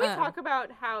 Can we talk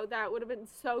about how that would have been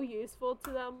so useful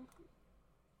to them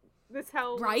this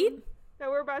Halloween? Right? That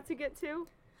we're about to get to?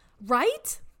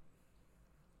 Right?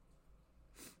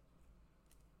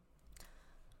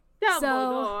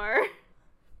 Dumbledore.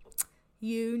 So,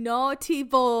 you naughty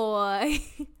boy.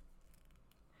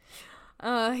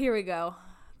 Here we go.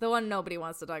 The one nobody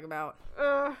wants to talk about.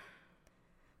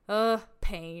 Ugh.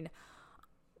 Pain.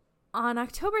 On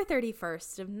October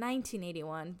 31st of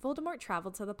 1981, Voldemort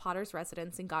traveled to the Potter's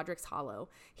residence in Godric's Hollow.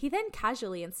 He then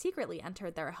casually and secretly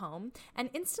entered their home and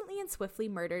instantly and swiftly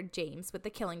murdered James with the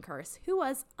killing curse, who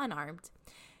was unarmed.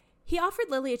 He offered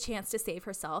Lily a chance to save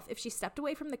herself if she stepped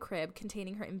away from the crib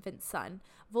containing her infant son.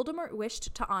 Voldemort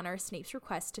wished to honor Snape's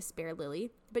request to spare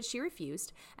Lily, but she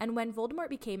refused, and when Voldemort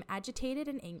became agitated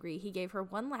and angry, he gave her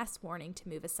one last warning to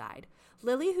move aside.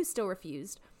 Lily still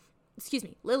refused.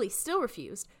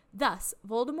 Thus,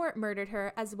 Voldemort murdered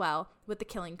her as well with the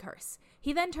killing curse.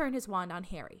 He then turned his wand on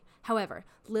Harry. However,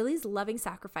 Lily's loving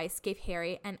sacrifice gave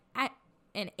Harry an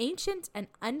ancient and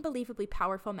unbelievably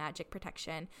powerful magic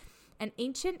protection, an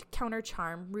ancient counter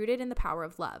charm rooted in the power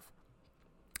of love.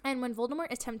 And when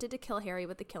Voldemort attempted to kill Harry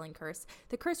with the killing curse,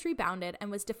 the curse rebounded and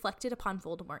was deflected upon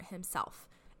Voldemort himself.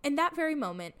 In that very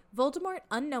moment, Voldemort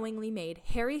unknowingly made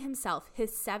Harry himself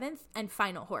his seventh and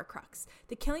final Horcrux.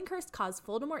 The killing curse caused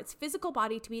Voldemort's physical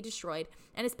body to be destroyed,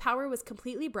 and his power was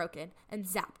completely broken and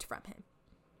zapped from him.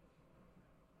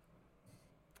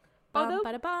 Although-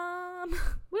 Bum.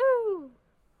 Woo!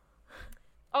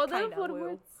 Although Kinda woo.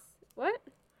 Voldemort's... What?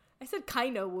 I said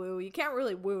kinda woo. You can't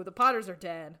really woo. The Potters are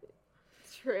dead.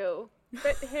 True.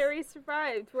 But Harry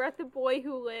survived. We're at the boy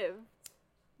who lived.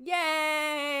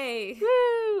 Yay!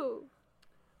 Woo!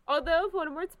 Although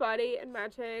Voldemort's body and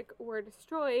magic were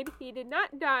destroyed, he did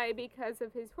not die because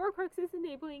of his Horcruxes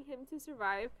enabling him to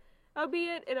survive,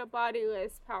 albeit in a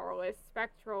bodiless, powerless,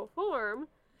 spectral form.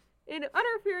 In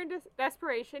utter fear and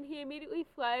desperation, he immediately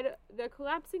fled the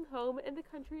collapsing home and the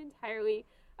country entirely,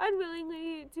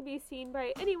 unwillingly to be seen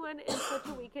by anyone in such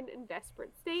a weakened and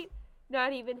desperate state,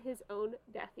 not even his own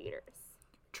Death Eaters.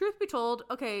 Truth be told,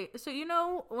 okay, so you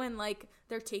know when, like,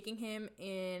 they're taking him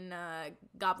in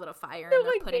Goblet of Fire and they're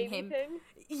Like putting baby him... thing.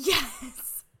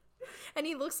 Yes! And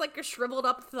he looks like a shriveled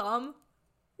up thumb.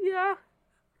 Yeah.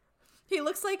 He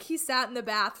looks like he sat in the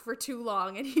bath for too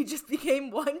long and he just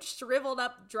became one shriveled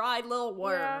up, dried little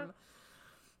worm.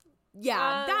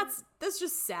 Yeah, that's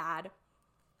just sad.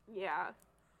 Yeah.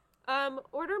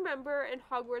 Order member and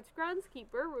Hogwarts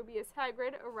groundskeeper Rubius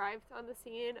Hagrid arrived on the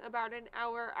scene about an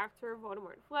hour after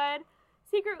Voldemort fled,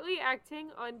 secretly acting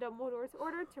on Dumbledore's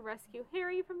order to rescue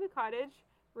Harry from the cottage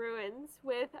ruins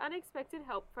with unexpected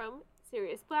help from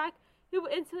Sirius Black, who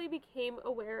instantly became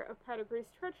aware of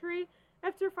Pettigrew's treachery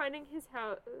after finding his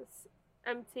house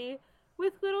empty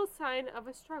with little sign of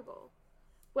a struggle.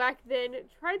 Black then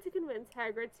tried to convince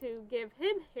Hagrid to give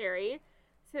him Harry,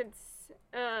 since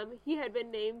he had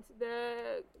been named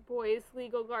the boy's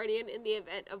legal guardian in the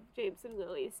event of James and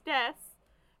Lily's deaths,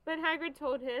 but Hagrid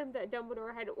told him that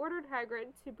Dumbledore had ordered Hagrid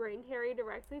to bring Harry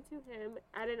directly to him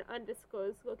at an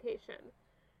undisclosed location.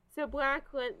 So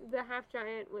Black lent the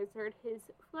half-giant wizard his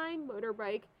flying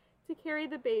motorbike to carry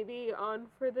the baby on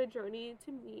for the journey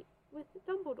to meet with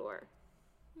Dumbledore.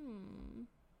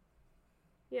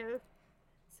 Yeah.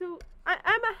 So, I'm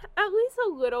at least a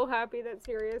little happy that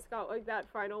Sirius got, like, that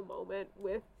final moment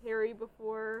with Harry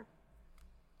before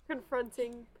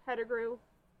confronting Pettigrew.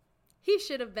 He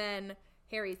should have been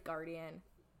Harry's guardian.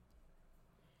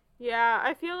 Yeah,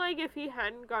 I feel like if he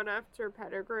hadn't gone after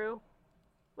Pettigrew, He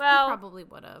well, probably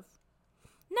would have.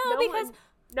 No, because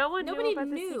no one nobody knew about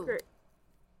knew. the secret.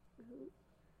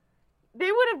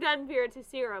 They would have done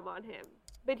Veritaserum on him,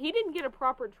 but he didn't get a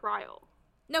proper trial.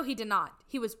 No, he did not.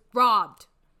 He was robbed.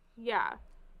 Yeah.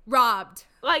 Robbed.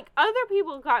 Like, other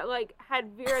people got, like,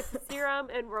 had Veritaserum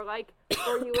and were like,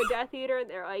 were you a Death Eater? And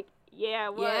they're like, yeah, I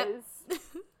was.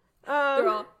 They're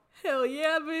all, hell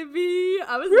yeah, baby.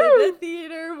 I was Woo! in the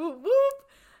theater. Whoop, whoop.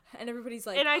 And everybody's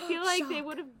like, And I feel like they shock.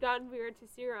 would have done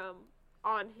Veritaserum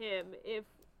on him if,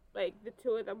 like, the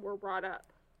two of them were brought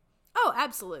up. Oh,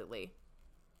 absolutely.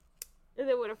 And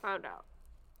they would have found out.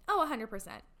 Oh, 100%.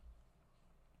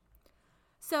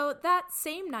 So that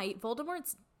same night,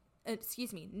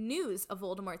 news of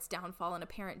Voldemort's downfall and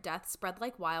apparent death spread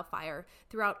like wildfire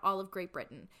throughout all of Great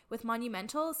Britain, with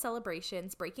monumental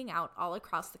celebrations breaking out all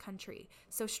across the country.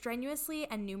 So strenuously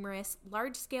and numerous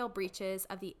large-scale breaches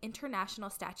of the International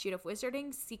Statute of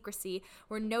Wizarding Secrecy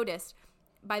were noticed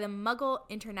by the Muggle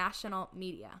international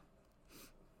media.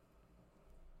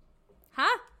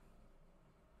 Huh?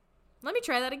 Let me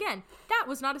try that again. That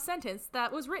was not a sentence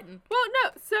that was written. Well, no,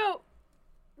 so,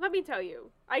 let me tell you.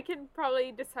 I can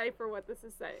probably decipher what this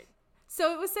is saying.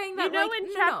 So it was saying that, You know, like, in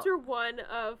no. chapter 1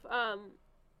 of,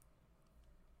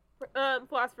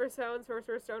 Philosopher's Stone,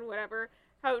 Sorcerer's Stone, whatever,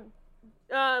 how,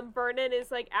 Vernon is,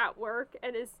 like, at work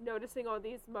and is noticing all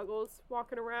these muggles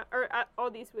walking around, or all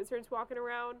these wizards walking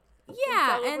around.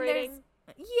 Yeah, and celebrating.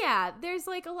 there's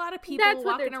like a lot of people That's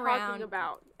what walking they're around. talking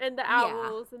about. And the Yeah.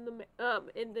 owls and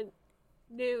the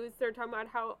news, they're talking about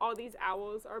how all these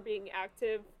owls are being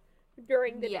active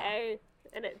during the day,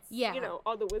 and it's,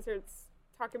 all the wizards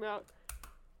talking about,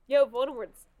 yo,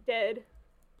 Voldemort's dead.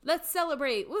 Let's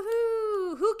celebrate.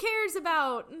 Woohoo! Who cares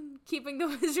about keeping the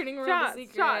wizarding world a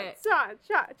secret? Shot.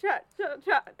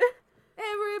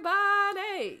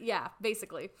 Everybody! Yeah,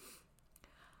 basically.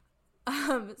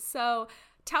 So,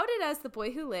 touted as the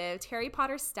boy who lived, Harry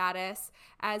Potter's status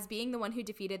as being the one who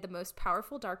defeated the most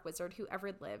powerful dark wizard who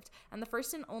ever lived, and the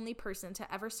first and only person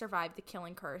to ever survive the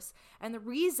killing curse, and the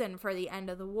reason for the end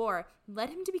of the war,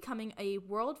 led him to becoming a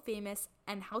world-famous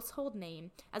and household name,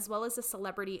 as well as a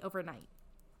celebrity overnight.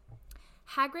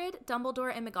 Hagrid,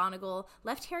 Dumbledore, and McGonagall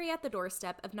left Harry at the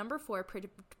doorstep of number 4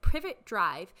 Privet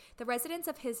Drive, the residence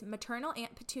of his maternal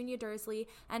Aunt Petunia Dursley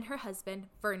and her husband,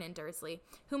 Vernon Dursley,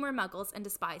 whom were muggles and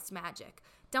despised magic.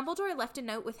 Dumbledore left a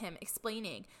note with him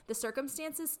explaining the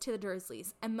circumstances to the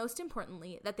Dursleys, and most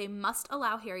importantly, that they must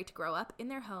allow Harry to grow up in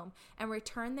their home and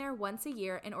return there once a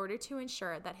year in order to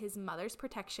ensure that his mother's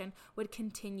protection would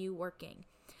continue working.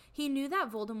 He knew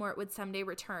that Voldemort would someday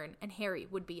return, and Harry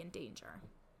would be in danger.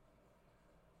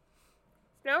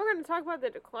 Now we're going to talk about the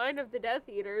decline of the Death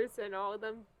Eaters and all of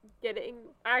them getting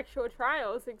actual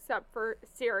trials, except for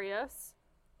Sirius.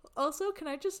 Also, can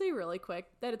I just say really quick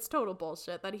that it's total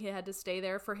bullshit that he had to stay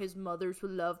there for his mother's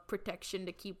love protection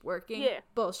to keep working? Yeah.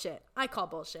 Bullshit. I call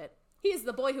bullshit. He's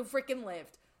the boy who freaking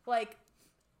lived. Like,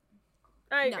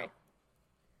 I agree.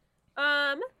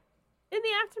 In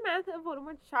the aftermath of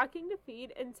Voldemort's shocking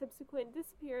defeat and subsequent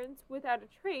disappearance without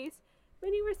a trace,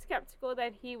 many were skeptical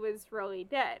that he was really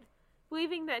dead,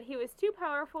 believing that he was too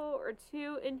powerful or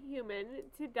too inhuman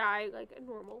to die like a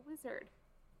normal wizard.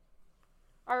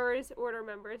 Auror's Order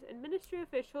members and ministry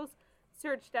officials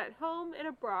searched at home and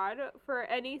abroad for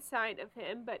any sign of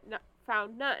him, but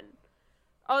found none.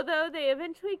 Although they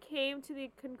eventually came to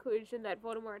the conclusion that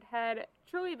Voldemort had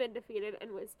truly been defeated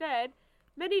and was dead,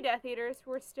 many Death Eaters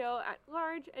were still at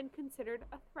large and considered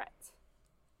a threat.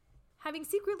 Having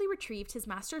secretly retrieved his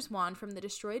master's wand from the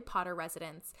destroyed Potter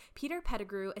residence, Peter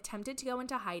Pettigrew attempted to go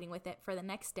into hiding with it for the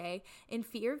next day in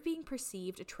fear of being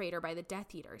perceived a traitor by the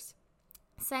Death Eaters,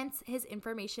 since his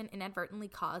information inadvertently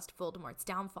caused Voldemort's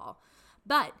downfall.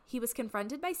 But he was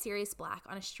confronted by Sirius Black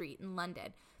on a street in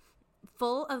London,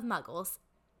 full of muggles.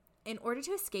 In order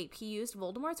to escape, he used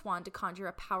Voldemort's wand to conjure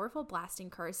a powerful blasting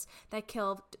curse that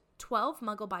killed 12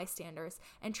 Muggle bystanders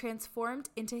and transformed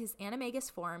into his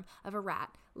animagus form of a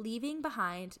rat, leaving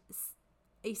behind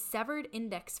a severed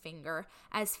index finger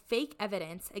as fake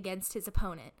evidence against his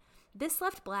opponent. This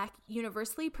left Black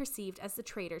universally perceived as the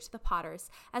traitor to the Potters,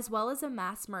 as well as a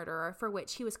mass murderer, for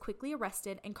which he was quickly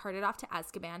arrested and carted off to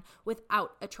Azkaban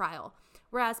without a trial,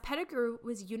 whereas Pettigrew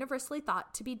was universally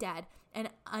thought to be dead and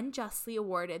unjustly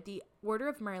awarded the Order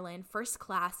of Merlin First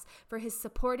Class for his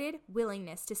supported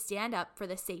willingness to stand up for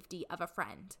the safety of a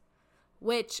friend,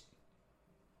 which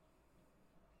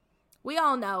we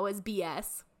all know is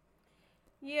BS.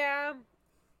 Yeah,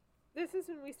 this is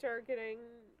when we start getting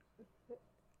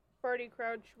Barty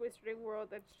Crouch Wizarding World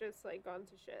that's just like gone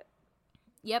to shit.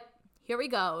 Yep, here we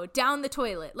go. Down the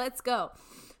toilet. Let's go.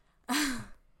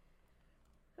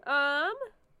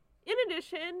 In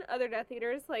addition, other Death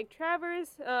Eaters like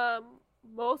Travers,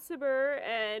 Mulciber,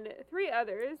 and 3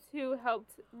 others who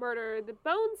helped murder the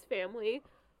Bones family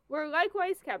were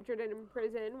likewise captured and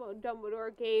imprisoned, while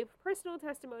Dumbledore gave personal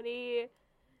testimony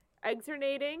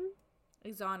exonerating.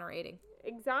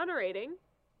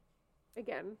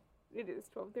 Again, it is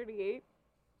 12:38.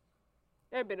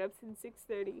 I've been up since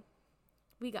 6:30.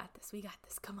 We got this.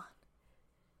 Come on.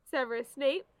 Severus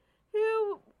Snape,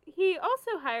 who he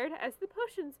also hired as the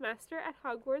potions master at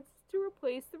Hogwarts to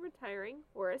replace the retiring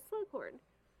Horace Slughorn.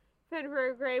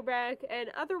 Fenrir Greyback and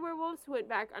other werewolves went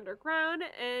back underground,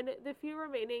 and the few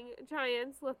remaining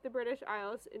giants left the British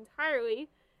Isles entirely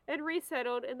and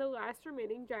resettled in the last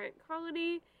remaining giant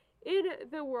colony in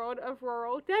the world of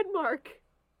rural Denmark.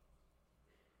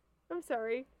 I'm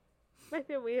sorry. My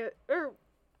family,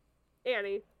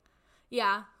 Annie.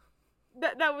 Yeah.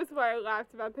 That was why I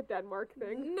laughed about the Denmark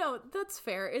thing. No, that's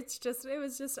fair.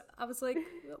 I was like,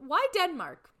 why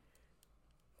Denmark?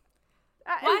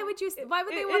 Why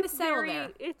would they want to settle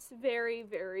there? It's very,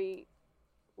 very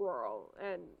rural,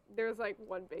 and there's like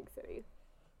one big city.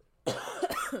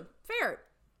 Fair.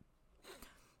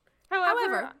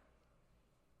 However,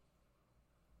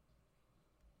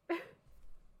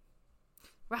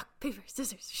 rock, paper,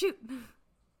 scissors, shoot.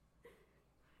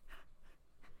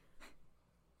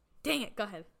 Dang it, go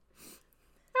ahead.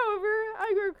 However,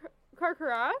 Igor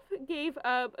Karkaroff gave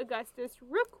up Augustus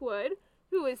Rookwood,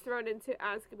 who was thrown into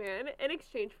Azkaban, in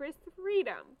exchange for his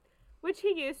freedom. which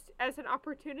he used as an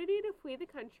opportunity to flee the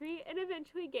country and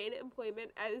eventually gain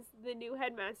employment as the new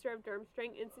headmaster of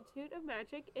Durmstrang Institute of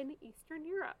Magic in Eastern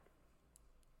Europe.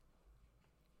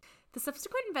 The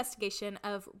subsequent investigation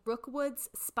of Rookwood's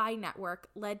spy network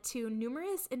led to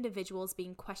numerous individuals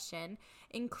being questioned,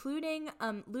 including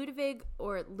Ludovic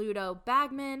or Ludo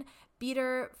Bagman,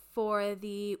 beater for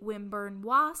the Wimburne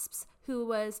Wasps, who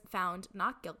was found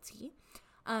not guilty.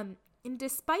 And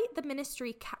despite the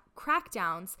ministry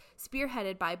crackdowns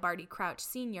spearheaded by Barty Crouch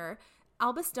Sr.,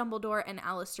 Albus Dumbledore and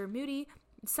Alistair Moody,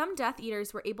 some Death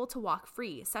Eaters were able to walk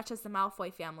free, such as the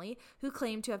Malfoy family, who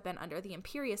claimed to have been under the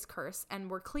Imperious Curse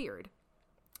and were cleared.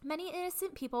 Many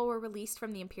innocent people were released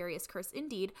from the Imperious Curse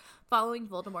indeed, following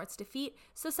Voldemort's defeat,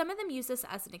 so some of them used this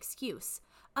as an excuse.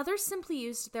 Others simply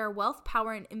used their wealth,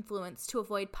 power, and influence to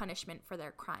avoid punishment for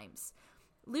their crimes.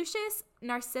 Lucius and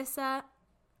Narcissa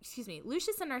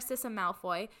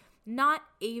Malfoy, not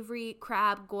Avery,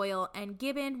 Crabbe, Goyle, and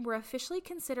Gibbon, were officially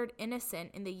considered innocent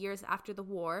in the years after the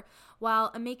war, while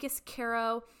Amicus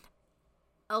Caro,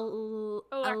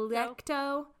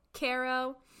 Alecto,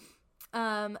 Caro,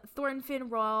 Thornfinn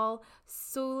Rawle,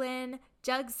 Sulin,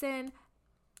 Jugson,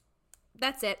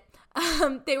 that's it.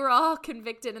 They were all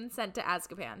convicted and sent to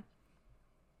Azkaban.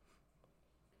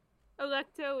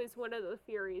 Alecto is one of the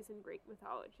Furies in Greek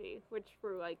mythology, which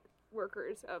were like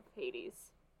workers of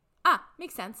Hades. Ah,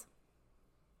 makes sense.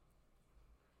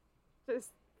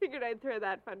 Just figured I'd throw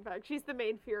that fun fact. She's the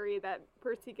main Fury that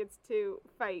Percy gets to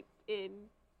fight in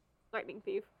Lightning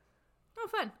Thief. Oh,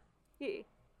 fun. Yeah.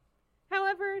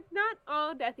 However, not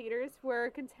all Death Eaters were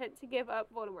content to give up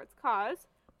Voldemort's cause.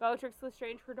 Bellatrix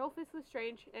Lestrange, Rodolphus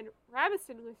Lestrange, and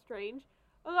Ravison Lestrange,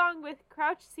 along with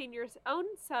Crouch Sr.'s own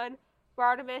son,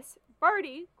 Bartimaeus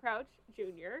Barty Crouch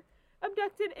Jr.,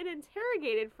 abducted and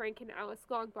interrogated Frank and Alice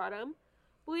Longbottom.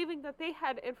 Believing that they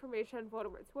had information on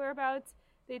Voldemort's whereabouts,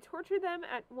 they tortured them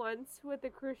at once with the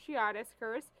Cruciatus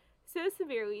Curse so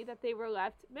severely that they were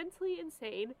left mentally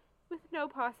insane with no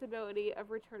possibility of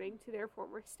returning to their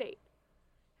former state.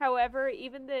 However,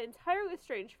 even the entire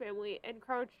Lestrange family and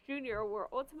Crouch Jr. were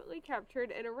ultimately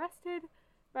captured and arrested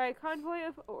by a convoy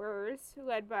of Aurors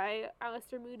led by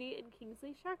Alistair Moody and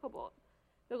Kingsley Shacklebolt.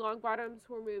 The Longbottoms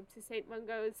were moved to St.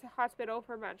 Mungo's Hospital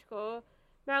for Magical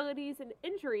Maladies and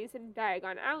Injuries in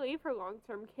Diagon Alley for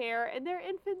long-term care, and their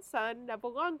infant son,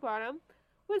 Neville Longbottom,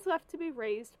 was left to be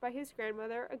raised by his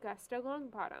grandmother, Augusta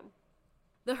Longbottom.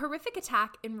 The horrific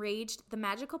attack enraged the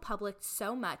magical public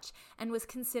so much and was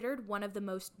considered one of the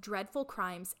most dreadful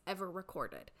crimes ever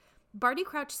recorded. Barty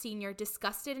Crouch Sr.,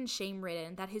 disgusted and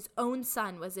shame-ridden that his own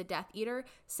son was a Death Eater,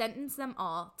 sentenced them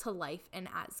all to life in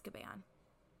Azkaban.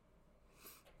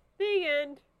 The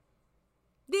end.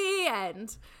 The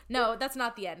end. No, that's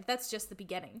not the end. That's just the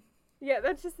beginning. Yeah,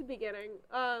 that's just the beginning.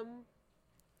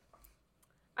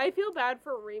 I feel bad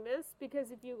for Remus because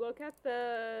if you look at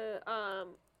the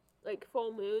like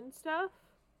full moon stuff,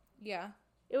 Yeah.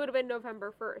 it would have been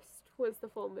November 1st was the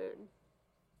full moon.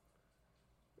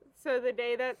 So the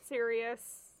day that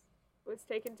Sirius was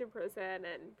taken to prison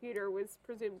and Peter was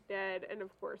presumed dead, and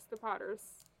of course the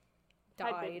Potters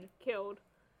had been Died. killed.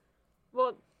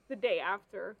 Well, the day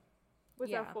after was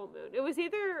Yeah. that full moon. It was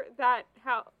either that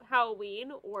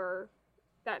Halloween or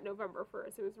that November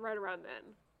 1st. It was right around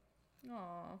then.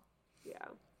 Aww. Yeah.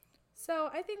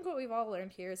 So I think what we've all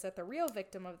learned here is that the real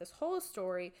victim of this whole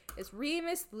story is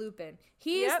Remus Lupin.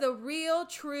 He is Yep. the real,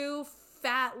 true,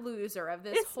 fat loser of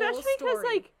this whole Especially story. because,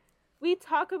 like, we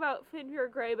talk about Fenrir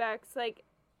Greyback's, like,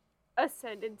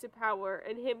 ascent into power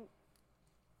and him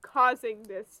causing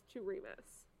this to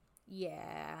Remus.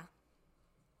 Yeah.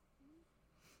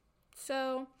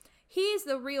 So he's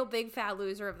the real big fat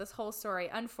loser of this whole story.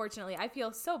 Unfortunately, I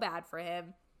feel so bad for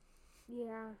him.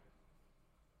 Yeah.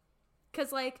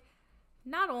 Because, like,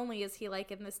 not only is he,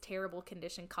 like, in this terrible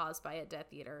condition caused by a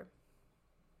Death Eater,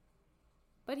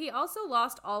 but he also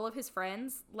lost all of his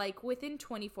friends, like, within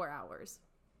 24 hours.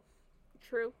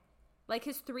 True. Like,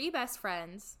 his 3 best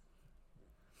friends.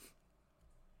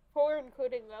 4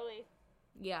 including Lily.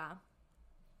 Yeah.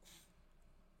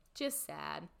 Just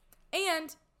sad.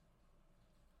 And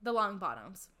the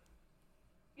Longbottoms.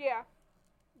 Yeah.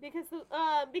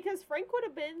 Because Frank would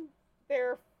have been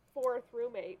their 4th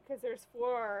roommate, because there's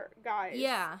 4 guys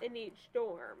Yeah. in each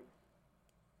dorm.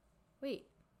 Wait.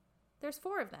 There's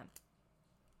 4 of them.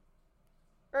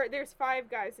 Or there's 5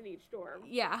 guys in each dorm.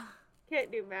 Yeah.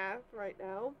 Can't do math right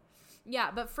now.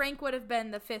 Yeah, but Frank would have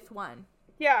been the 5th one.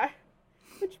 Yeah.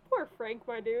 Which poor Frank,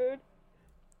 my dude.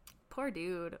 Poor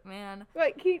dude, man.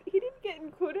 Like, he didn't get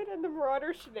included in the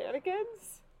Marauder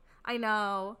shenanigans. I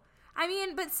know. I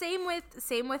mean, but same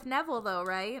with Neville though,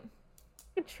 right?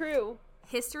 True.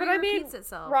 history But I mean, repeats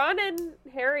itself. Ron and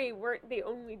Harry weren't the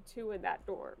only two in that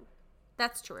dorm.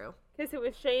 That's true. Because it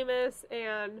was Seamus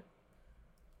and...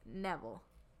 Neville.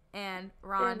 And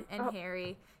Ron and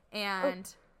Harry.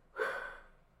 And...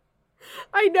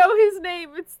 I know his name.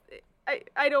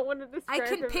 I don't want to describe I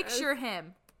can him picture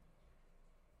him.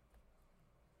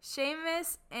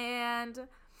 Seamus and...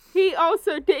 He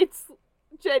also dates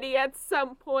Jenny at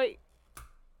some point.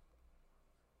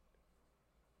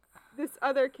 This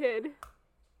other kid.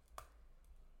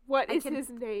 What is his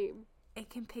name? I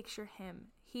can picture him.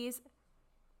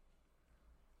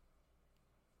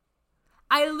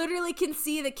 I literally can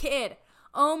see the kid.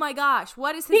 Oh my gosh.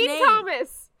 What is his Pete name?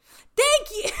 Thomas. Thank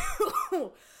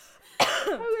you!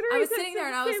 I was said sitting there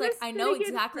and I was like, Seamus I know Finnegan's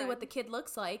exactly what friend. the kid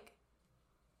looks like.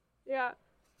 Yeah.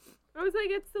 I was like,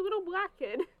 it's the little black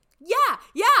kid. Yeah.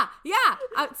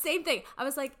 Same thing. I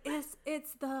was like,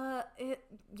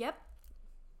 yep.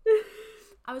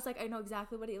 I was like, I know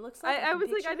exactly what he looks like. I can was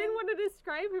like, picture I didn't him. want to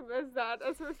describe him as that,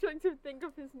 as I was trying to think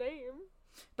of his name.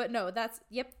 But no, that's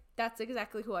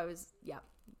exactly who I was. Yeah.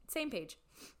 Same page.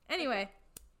 Anyway,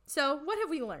 so what have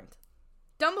we learned?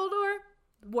 Dumbledore,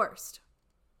 worst.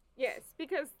 Yes,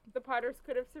 because the Potters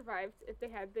could have survived if they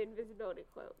had the invisibility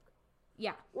cloak.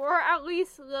 Yeah. Or at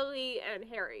least Lily and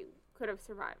Harry could have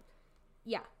survived.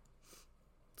 Yeah.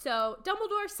 So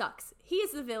Dumbledore sucks. He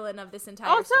is the villain of this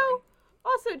entire story.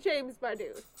 Also James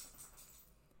Badoo.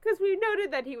 Because we noted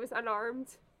that he was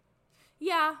unarmed.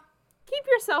 Yeah. Keep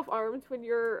yourself armed when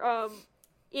you're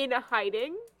in a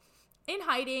hiding. In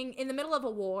hiding, in the middle of a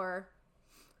war,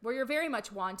 where you're very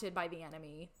much wanted by the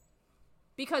enemy.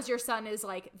 Because your son is,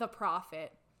 like, the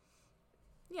prophet.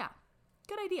 Yeah.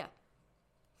 Good idea.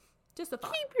 Just a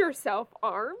thought. Keep yourself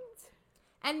armed.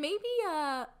 And maybe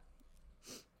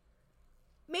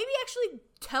actually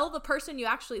tell the person you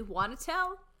actually want to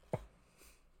tell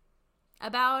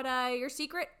about your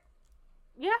secret.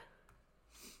 Yeah.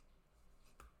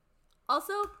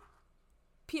 Also,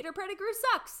 Peter Pettigrew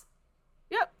sucks.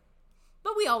 Yep.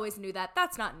 But we always knew that.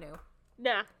 That's not new.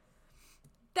 Nah.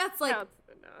 That's like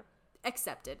Nah.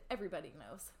 accepted. Everybody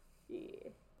knows. Yeah.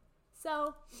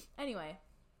 So, anyway.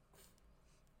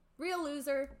 Real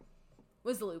loser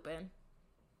was Lupin.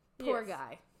 Poor Yes.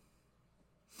 guy.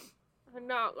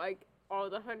 Not like all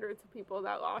the hundreds of people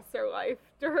that lost their life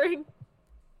during.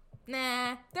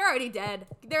 Nah, they're already dead.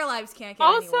 Their lives can't get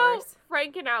any Also, worse.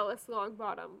 Frank and Alice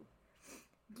Longbottom.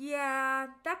 Yeah,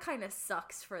 that kind of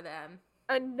sucks for them.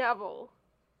 And Neville.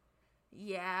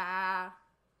 Yeah.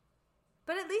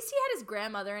 But at least he had his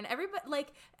grandmother, and everybody,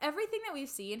 like, everything that we've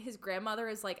seen, his grandmother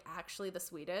is, like, actually the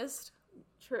sweetest.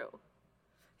 True.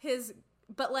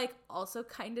 But, like, also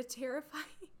kind of terrifying.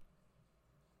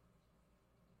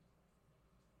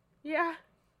 Yeah.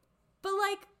 But,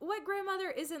 like, what grandmother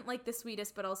isn't, like, the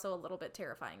sweetest, but also a little bit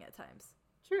terrifying at times?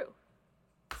 True.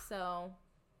 So,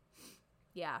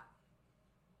 yeah.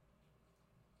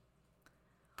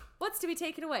 What's to be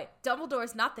taken away?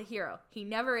 Dumbledore's not the hero. He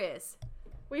never is.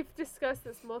 We've discussed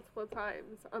this multiple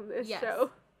times on this Yes. show.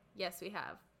 Yes, we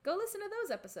have. Go listen to those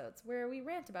episodes where we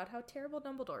rant about how terrible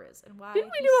Dumbledore is and why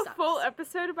Didn't we he do sucks. a full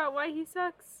episode about why he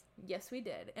sucks? Yes, we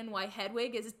did. And why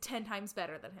Hedwig is 10 times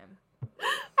better than him.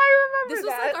 I remember This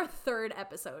was that. like our third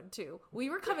episode, too. We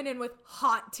were coming in with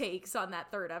hot takes on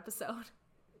that third episode.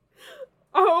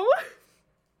 Oh?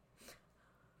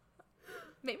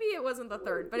 Maybe it wasn't the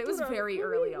third, but it was Hold on. very Let me-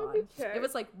 early let me on. check. It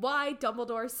was like, why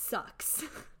Dumbledore sucks.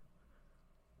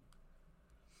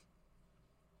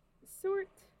 Sort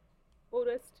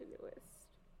oldest to newest.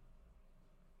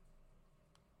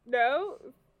 No.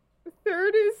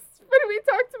 Third is when we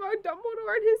talked about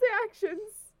Dumbledore and his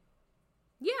actions.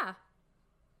 Yeah.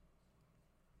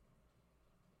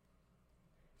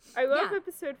 I love Yeah.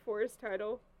 episode 4's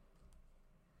title.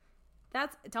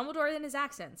 That's Dumbledore and his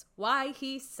accents. Why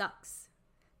he sucks.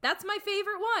 That's my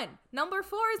favorite one. Number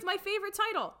 4 is my favorite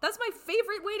title. That's my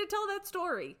favorite way to tell that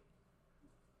story.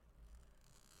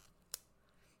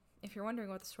 If you're wondering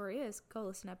what the story is, go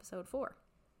listen to episode 4.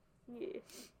 Yeah.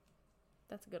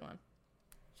 That's a good one.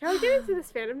 Shall we get into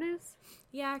this fandom news?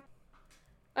 Yeah.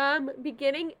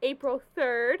 Beginning April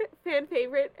 3rd, fan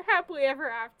favorite Happily Ever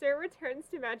After returns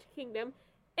to Magic Kingdom,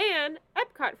 and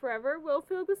Epcot Forever will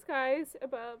fill the skies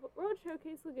above World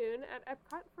Showcase Lagoon at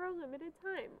Epcot for a limited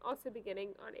time, also beginning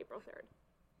on April 3rd.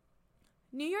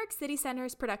 New York City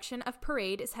Center's production of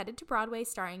Parade is headed to Broadway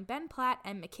starring Ben Platt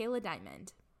and Michaela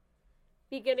Diamond.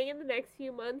 Beginning in the next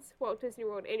few months, Walt Disney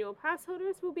World annual pass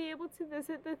holders will be able to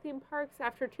visit the theme parks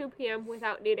after 2 p.m.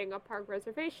 without needing a park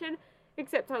reservation,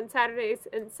 except on Saturdays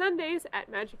and Sundays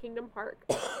at Magic Kingdom Park.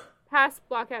 Past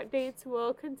blockout dates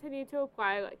will continue to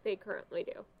apply like they currently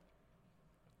do.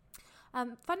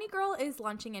 Funny Girl is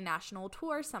launching a national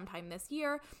tour sometime this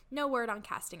year. No word on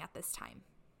casting at this time.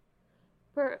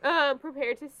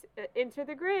 Prepare to enter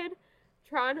the grid.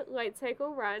 Tron Light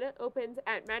Cycle Run opens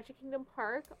at Magic Kingdom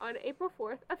Park on April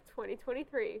 4th of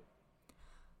 2023.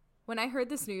 When I heard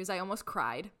this news, I almost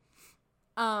cried.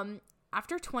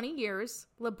 After 20 years,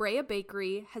 La Brea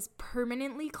Bakery has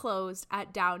permanently closed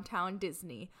at Downtown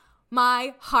Disney.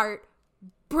 My heart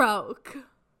broke.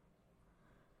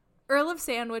 Earl of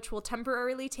Sandwich will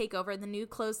temporarily take over the new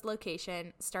closed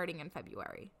location starting in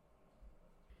February.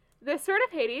 The Sword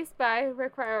of Hades by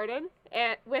Rick Riordan,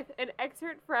 with an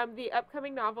excerpt from the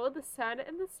upcoming novel The Sun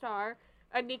and the Star,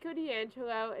 a Nico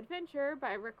D'Angelo adventure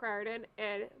by Rick Riordan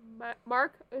and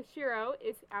Mark Oshiro,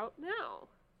 is out now.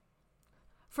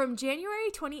 From January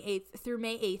 28th through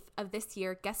May 8th of this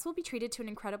year, guests will be treated to an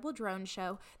incredible drone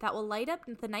show that will light up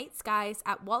the night skies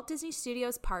at Walt Disney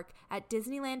Studios Park at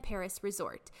Disneyland Paris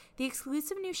Resort. The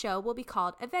exclusive new show will be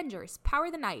called Avengers: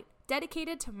 Power the Night,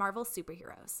 dedicated to Marvel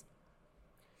superheroes.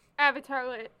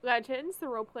 Avatar Legends, the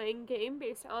role-playing game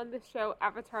based on the show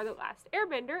Avatar: The Last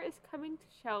Airbender, is coming to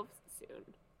shelves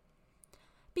soon.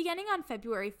 Beginning on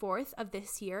February 4th of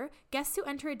this year, guests who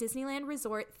enter a Disneyland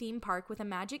Resort theme park with a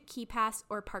Magic Key Pass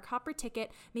or Park Hopper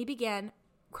ticket may begin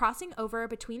crossing over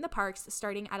between the parks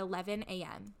starting at 11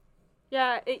 a.m.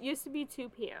 Yeah, it used to be 2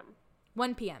 p.m.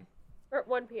 1 p.m. Or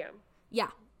 1 p.m.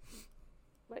 Yeah.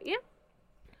 But yeah.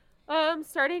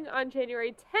 Starting on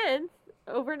January 10th,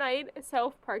 overnight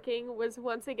self-parking was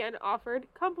once again offered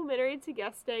complimentary to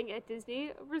guests staying at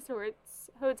Disney resorts,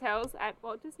 hotels at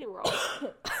Walt Disney World.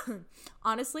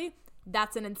 Honestly,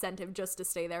 that's an incentive just to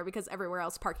stay there because everywhere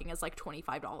else parking is like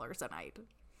 $25 a night.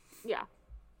 Yeah.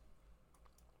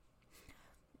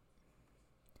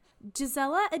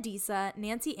 Gisela Adisa,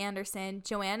 Nancy Anderson,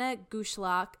 Joanna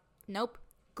Glushok,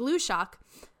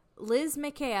 Liz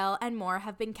Michael, and more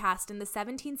have been cast in the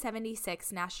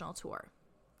 1776 National Tour.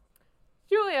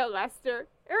 Julia Lester,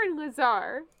 Aaron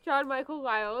Lazar, John Michael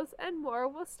Lyles, and more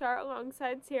will star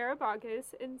alongside Sierra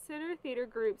Boggess in Center Theater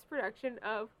Group's production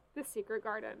of The Secret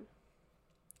Garden.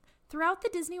 Throughout the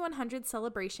Disney 100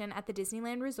 celebration at the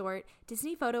Disneyland Resort,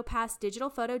 Disney PhotoPass digital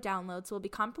photo downloads will be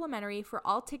complimentary for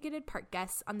all ticketed park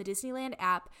guests on the Disneyland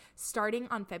app starting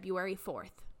on February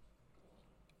 4th.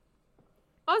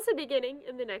 Also beginning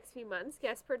in the next few months,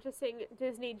 guests purchasing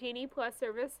Disney Genie Plus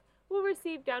service will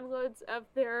receive downloads of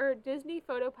their Disney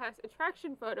PhotoPass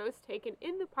attraction photos taken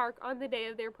in the park on the day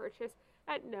of their purchase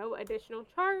at no additional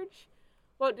charge.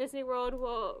 Walt Disney World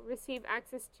will receive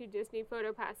access to Disney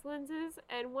PhotoPass lenses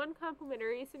and one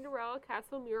complimentary Cinderella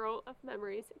Castle Mural of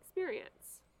Memories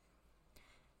experience.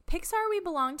 Pixar We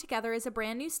Belong Together is a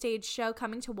brand new stage show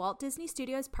coming to Walt Disney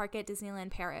Studios Park at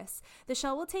Disneyland Paris. The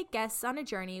show will take guests on a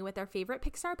journey with their favorite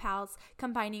Pixar pals,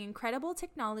 combining incredible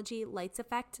technology, lights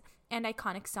effect, and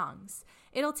iconic songs.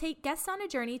 It'll take guests on a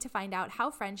journey to find out how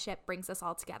friendship brings us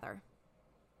all together.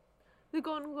 The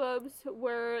Golden Globes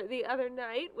were the other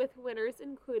night, with winners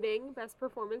including Best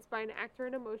Performance by an Actor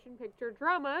in a Motion Picture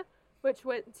Drama, which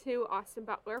went to Austin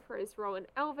Butler for his role in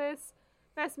Elvis.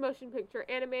 Best Motion Picture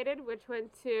Animated, which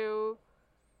went to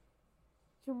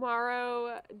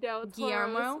Guillermo del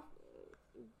Toro's...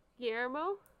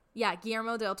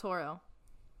 Guillermo del Toro.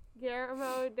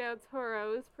 Guillermo del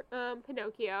Toro's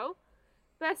Pinocchio.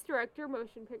 Best Director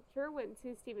Motion Picture went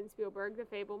to Steven Spielberg, The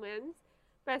Fabelmans.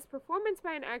 Best Performance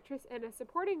by an Actress in a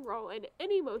Supporting Role in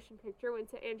any Motion Picture went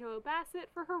to Angela Bassett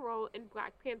for her role in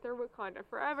Black Panther: Wakanda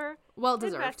Forever. Well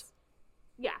deserved.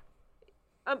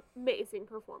 Amazing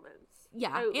performance.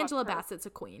 Yeah, Angela Bassett's a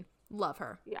queen. Love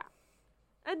her. Yeah.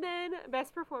 And then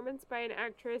Best Performance by an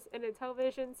Actress in a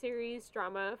Television Series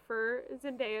Drama for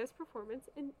Zendaya's performance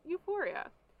in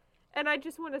Euphoria. And I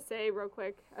just want to say real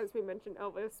quick, as we mentioned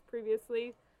Elvis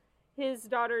previously, his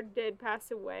daughter did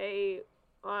pass away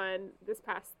on this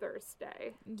past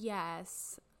Thursday.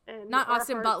 Yes. And not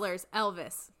Austin Butler's,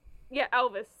 Elvis. Yeah,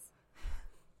 Elvis.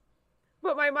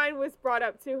 But my mind was brought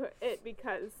up to it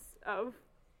because of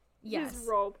his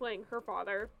role playing her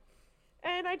father.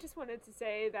 And I just wanted to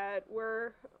say that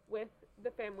we're with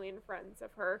the family and friends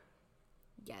of her.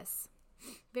 Yes.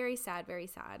 Very sad, very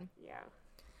sad. Yeah.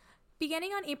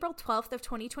 Beginning on April 12th of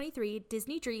 2023,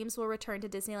 Disney Dreams will return to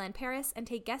Disneyland Paris and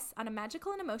take guests on a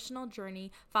magical and emotional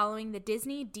journey following the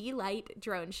Disney D-Light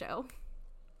drone show.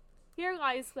 Here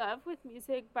Lies Love, with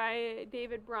music by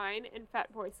David Bryan and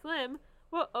Fatboy Slim,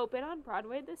 will open on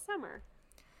Broadway this summer.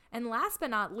 And last but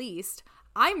not least,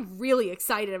 I'm really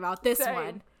excited about this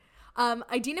one.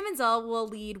 Idina Menzel will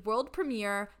lead world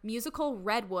premiere musical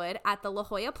Redwood at the La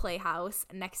Jolla Playhouse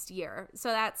next year. So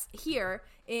that's here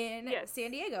in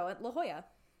San Diego at La Jolla.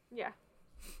 Yeah.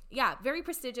 Yeah, very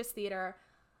prestigious theater.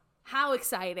 How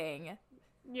exciting.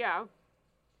 Yeah.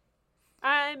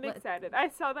 I'm Let- excited. I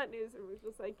saw that news and was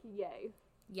just like, yay.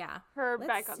 Yeah. Her Let's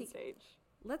back on see. stage.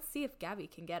 Let's see if Gabby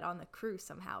can get on the crew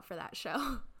somehow for that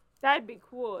show. That'd be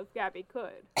cool if Gabby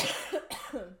could.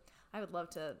 I would love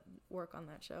to work on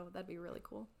that show. That'd be really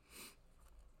cool.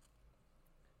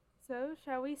 So,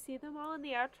 shall we see them all in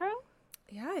the outro?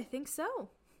 Yeah, I think so.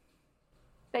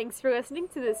 Thanks for listening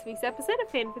to this week's episode of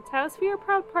Fan Fatales. We are a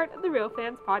proud part of the Real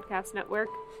Fans Podcast Network.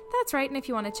 That's right, and if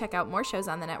you want to check out more shows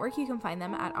on the network, you can find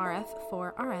them at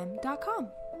rf4rm.com.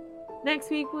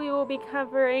 Next week, we will be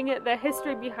covering the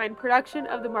history behind production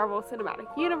of the Marvel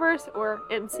Cinematic Universe, or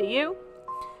MCU,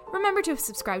 Remember to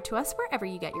subscribe to us wherever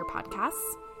you get your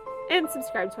podcasts. and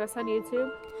subscribe to us on YouTube.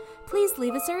 Please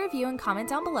leave us a review and comment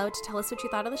down below to tell us what you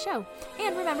thought of the show.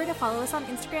 And remember to follow us on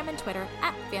Instagram and Twitter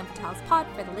at FanFatalesPod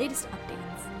for the latest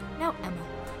updates. Now, Emma,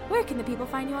 where can the people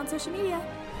find you on social media?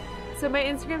 So my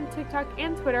Instagram, TikTok,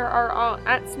 and Twitter are all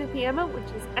at SnippyEmma,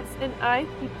 which is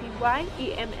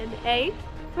SNIPPYEMMA.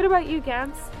 What about you,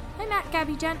 Gabs? I'm at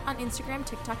Gabby Gent on Instagram,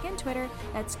 TikTok, and Twitter.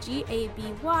 That's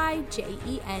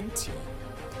GABYJENT.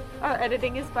 Our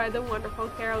editing is by the wonderful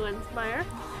Carol Linsmeyer.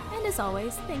 And as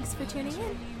always, thanks for tuning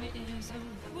in.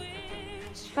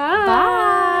 Bye!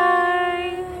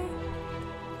 Bye!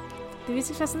 The views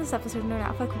expressed in this episode do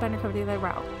not reflect the cover the other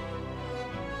route.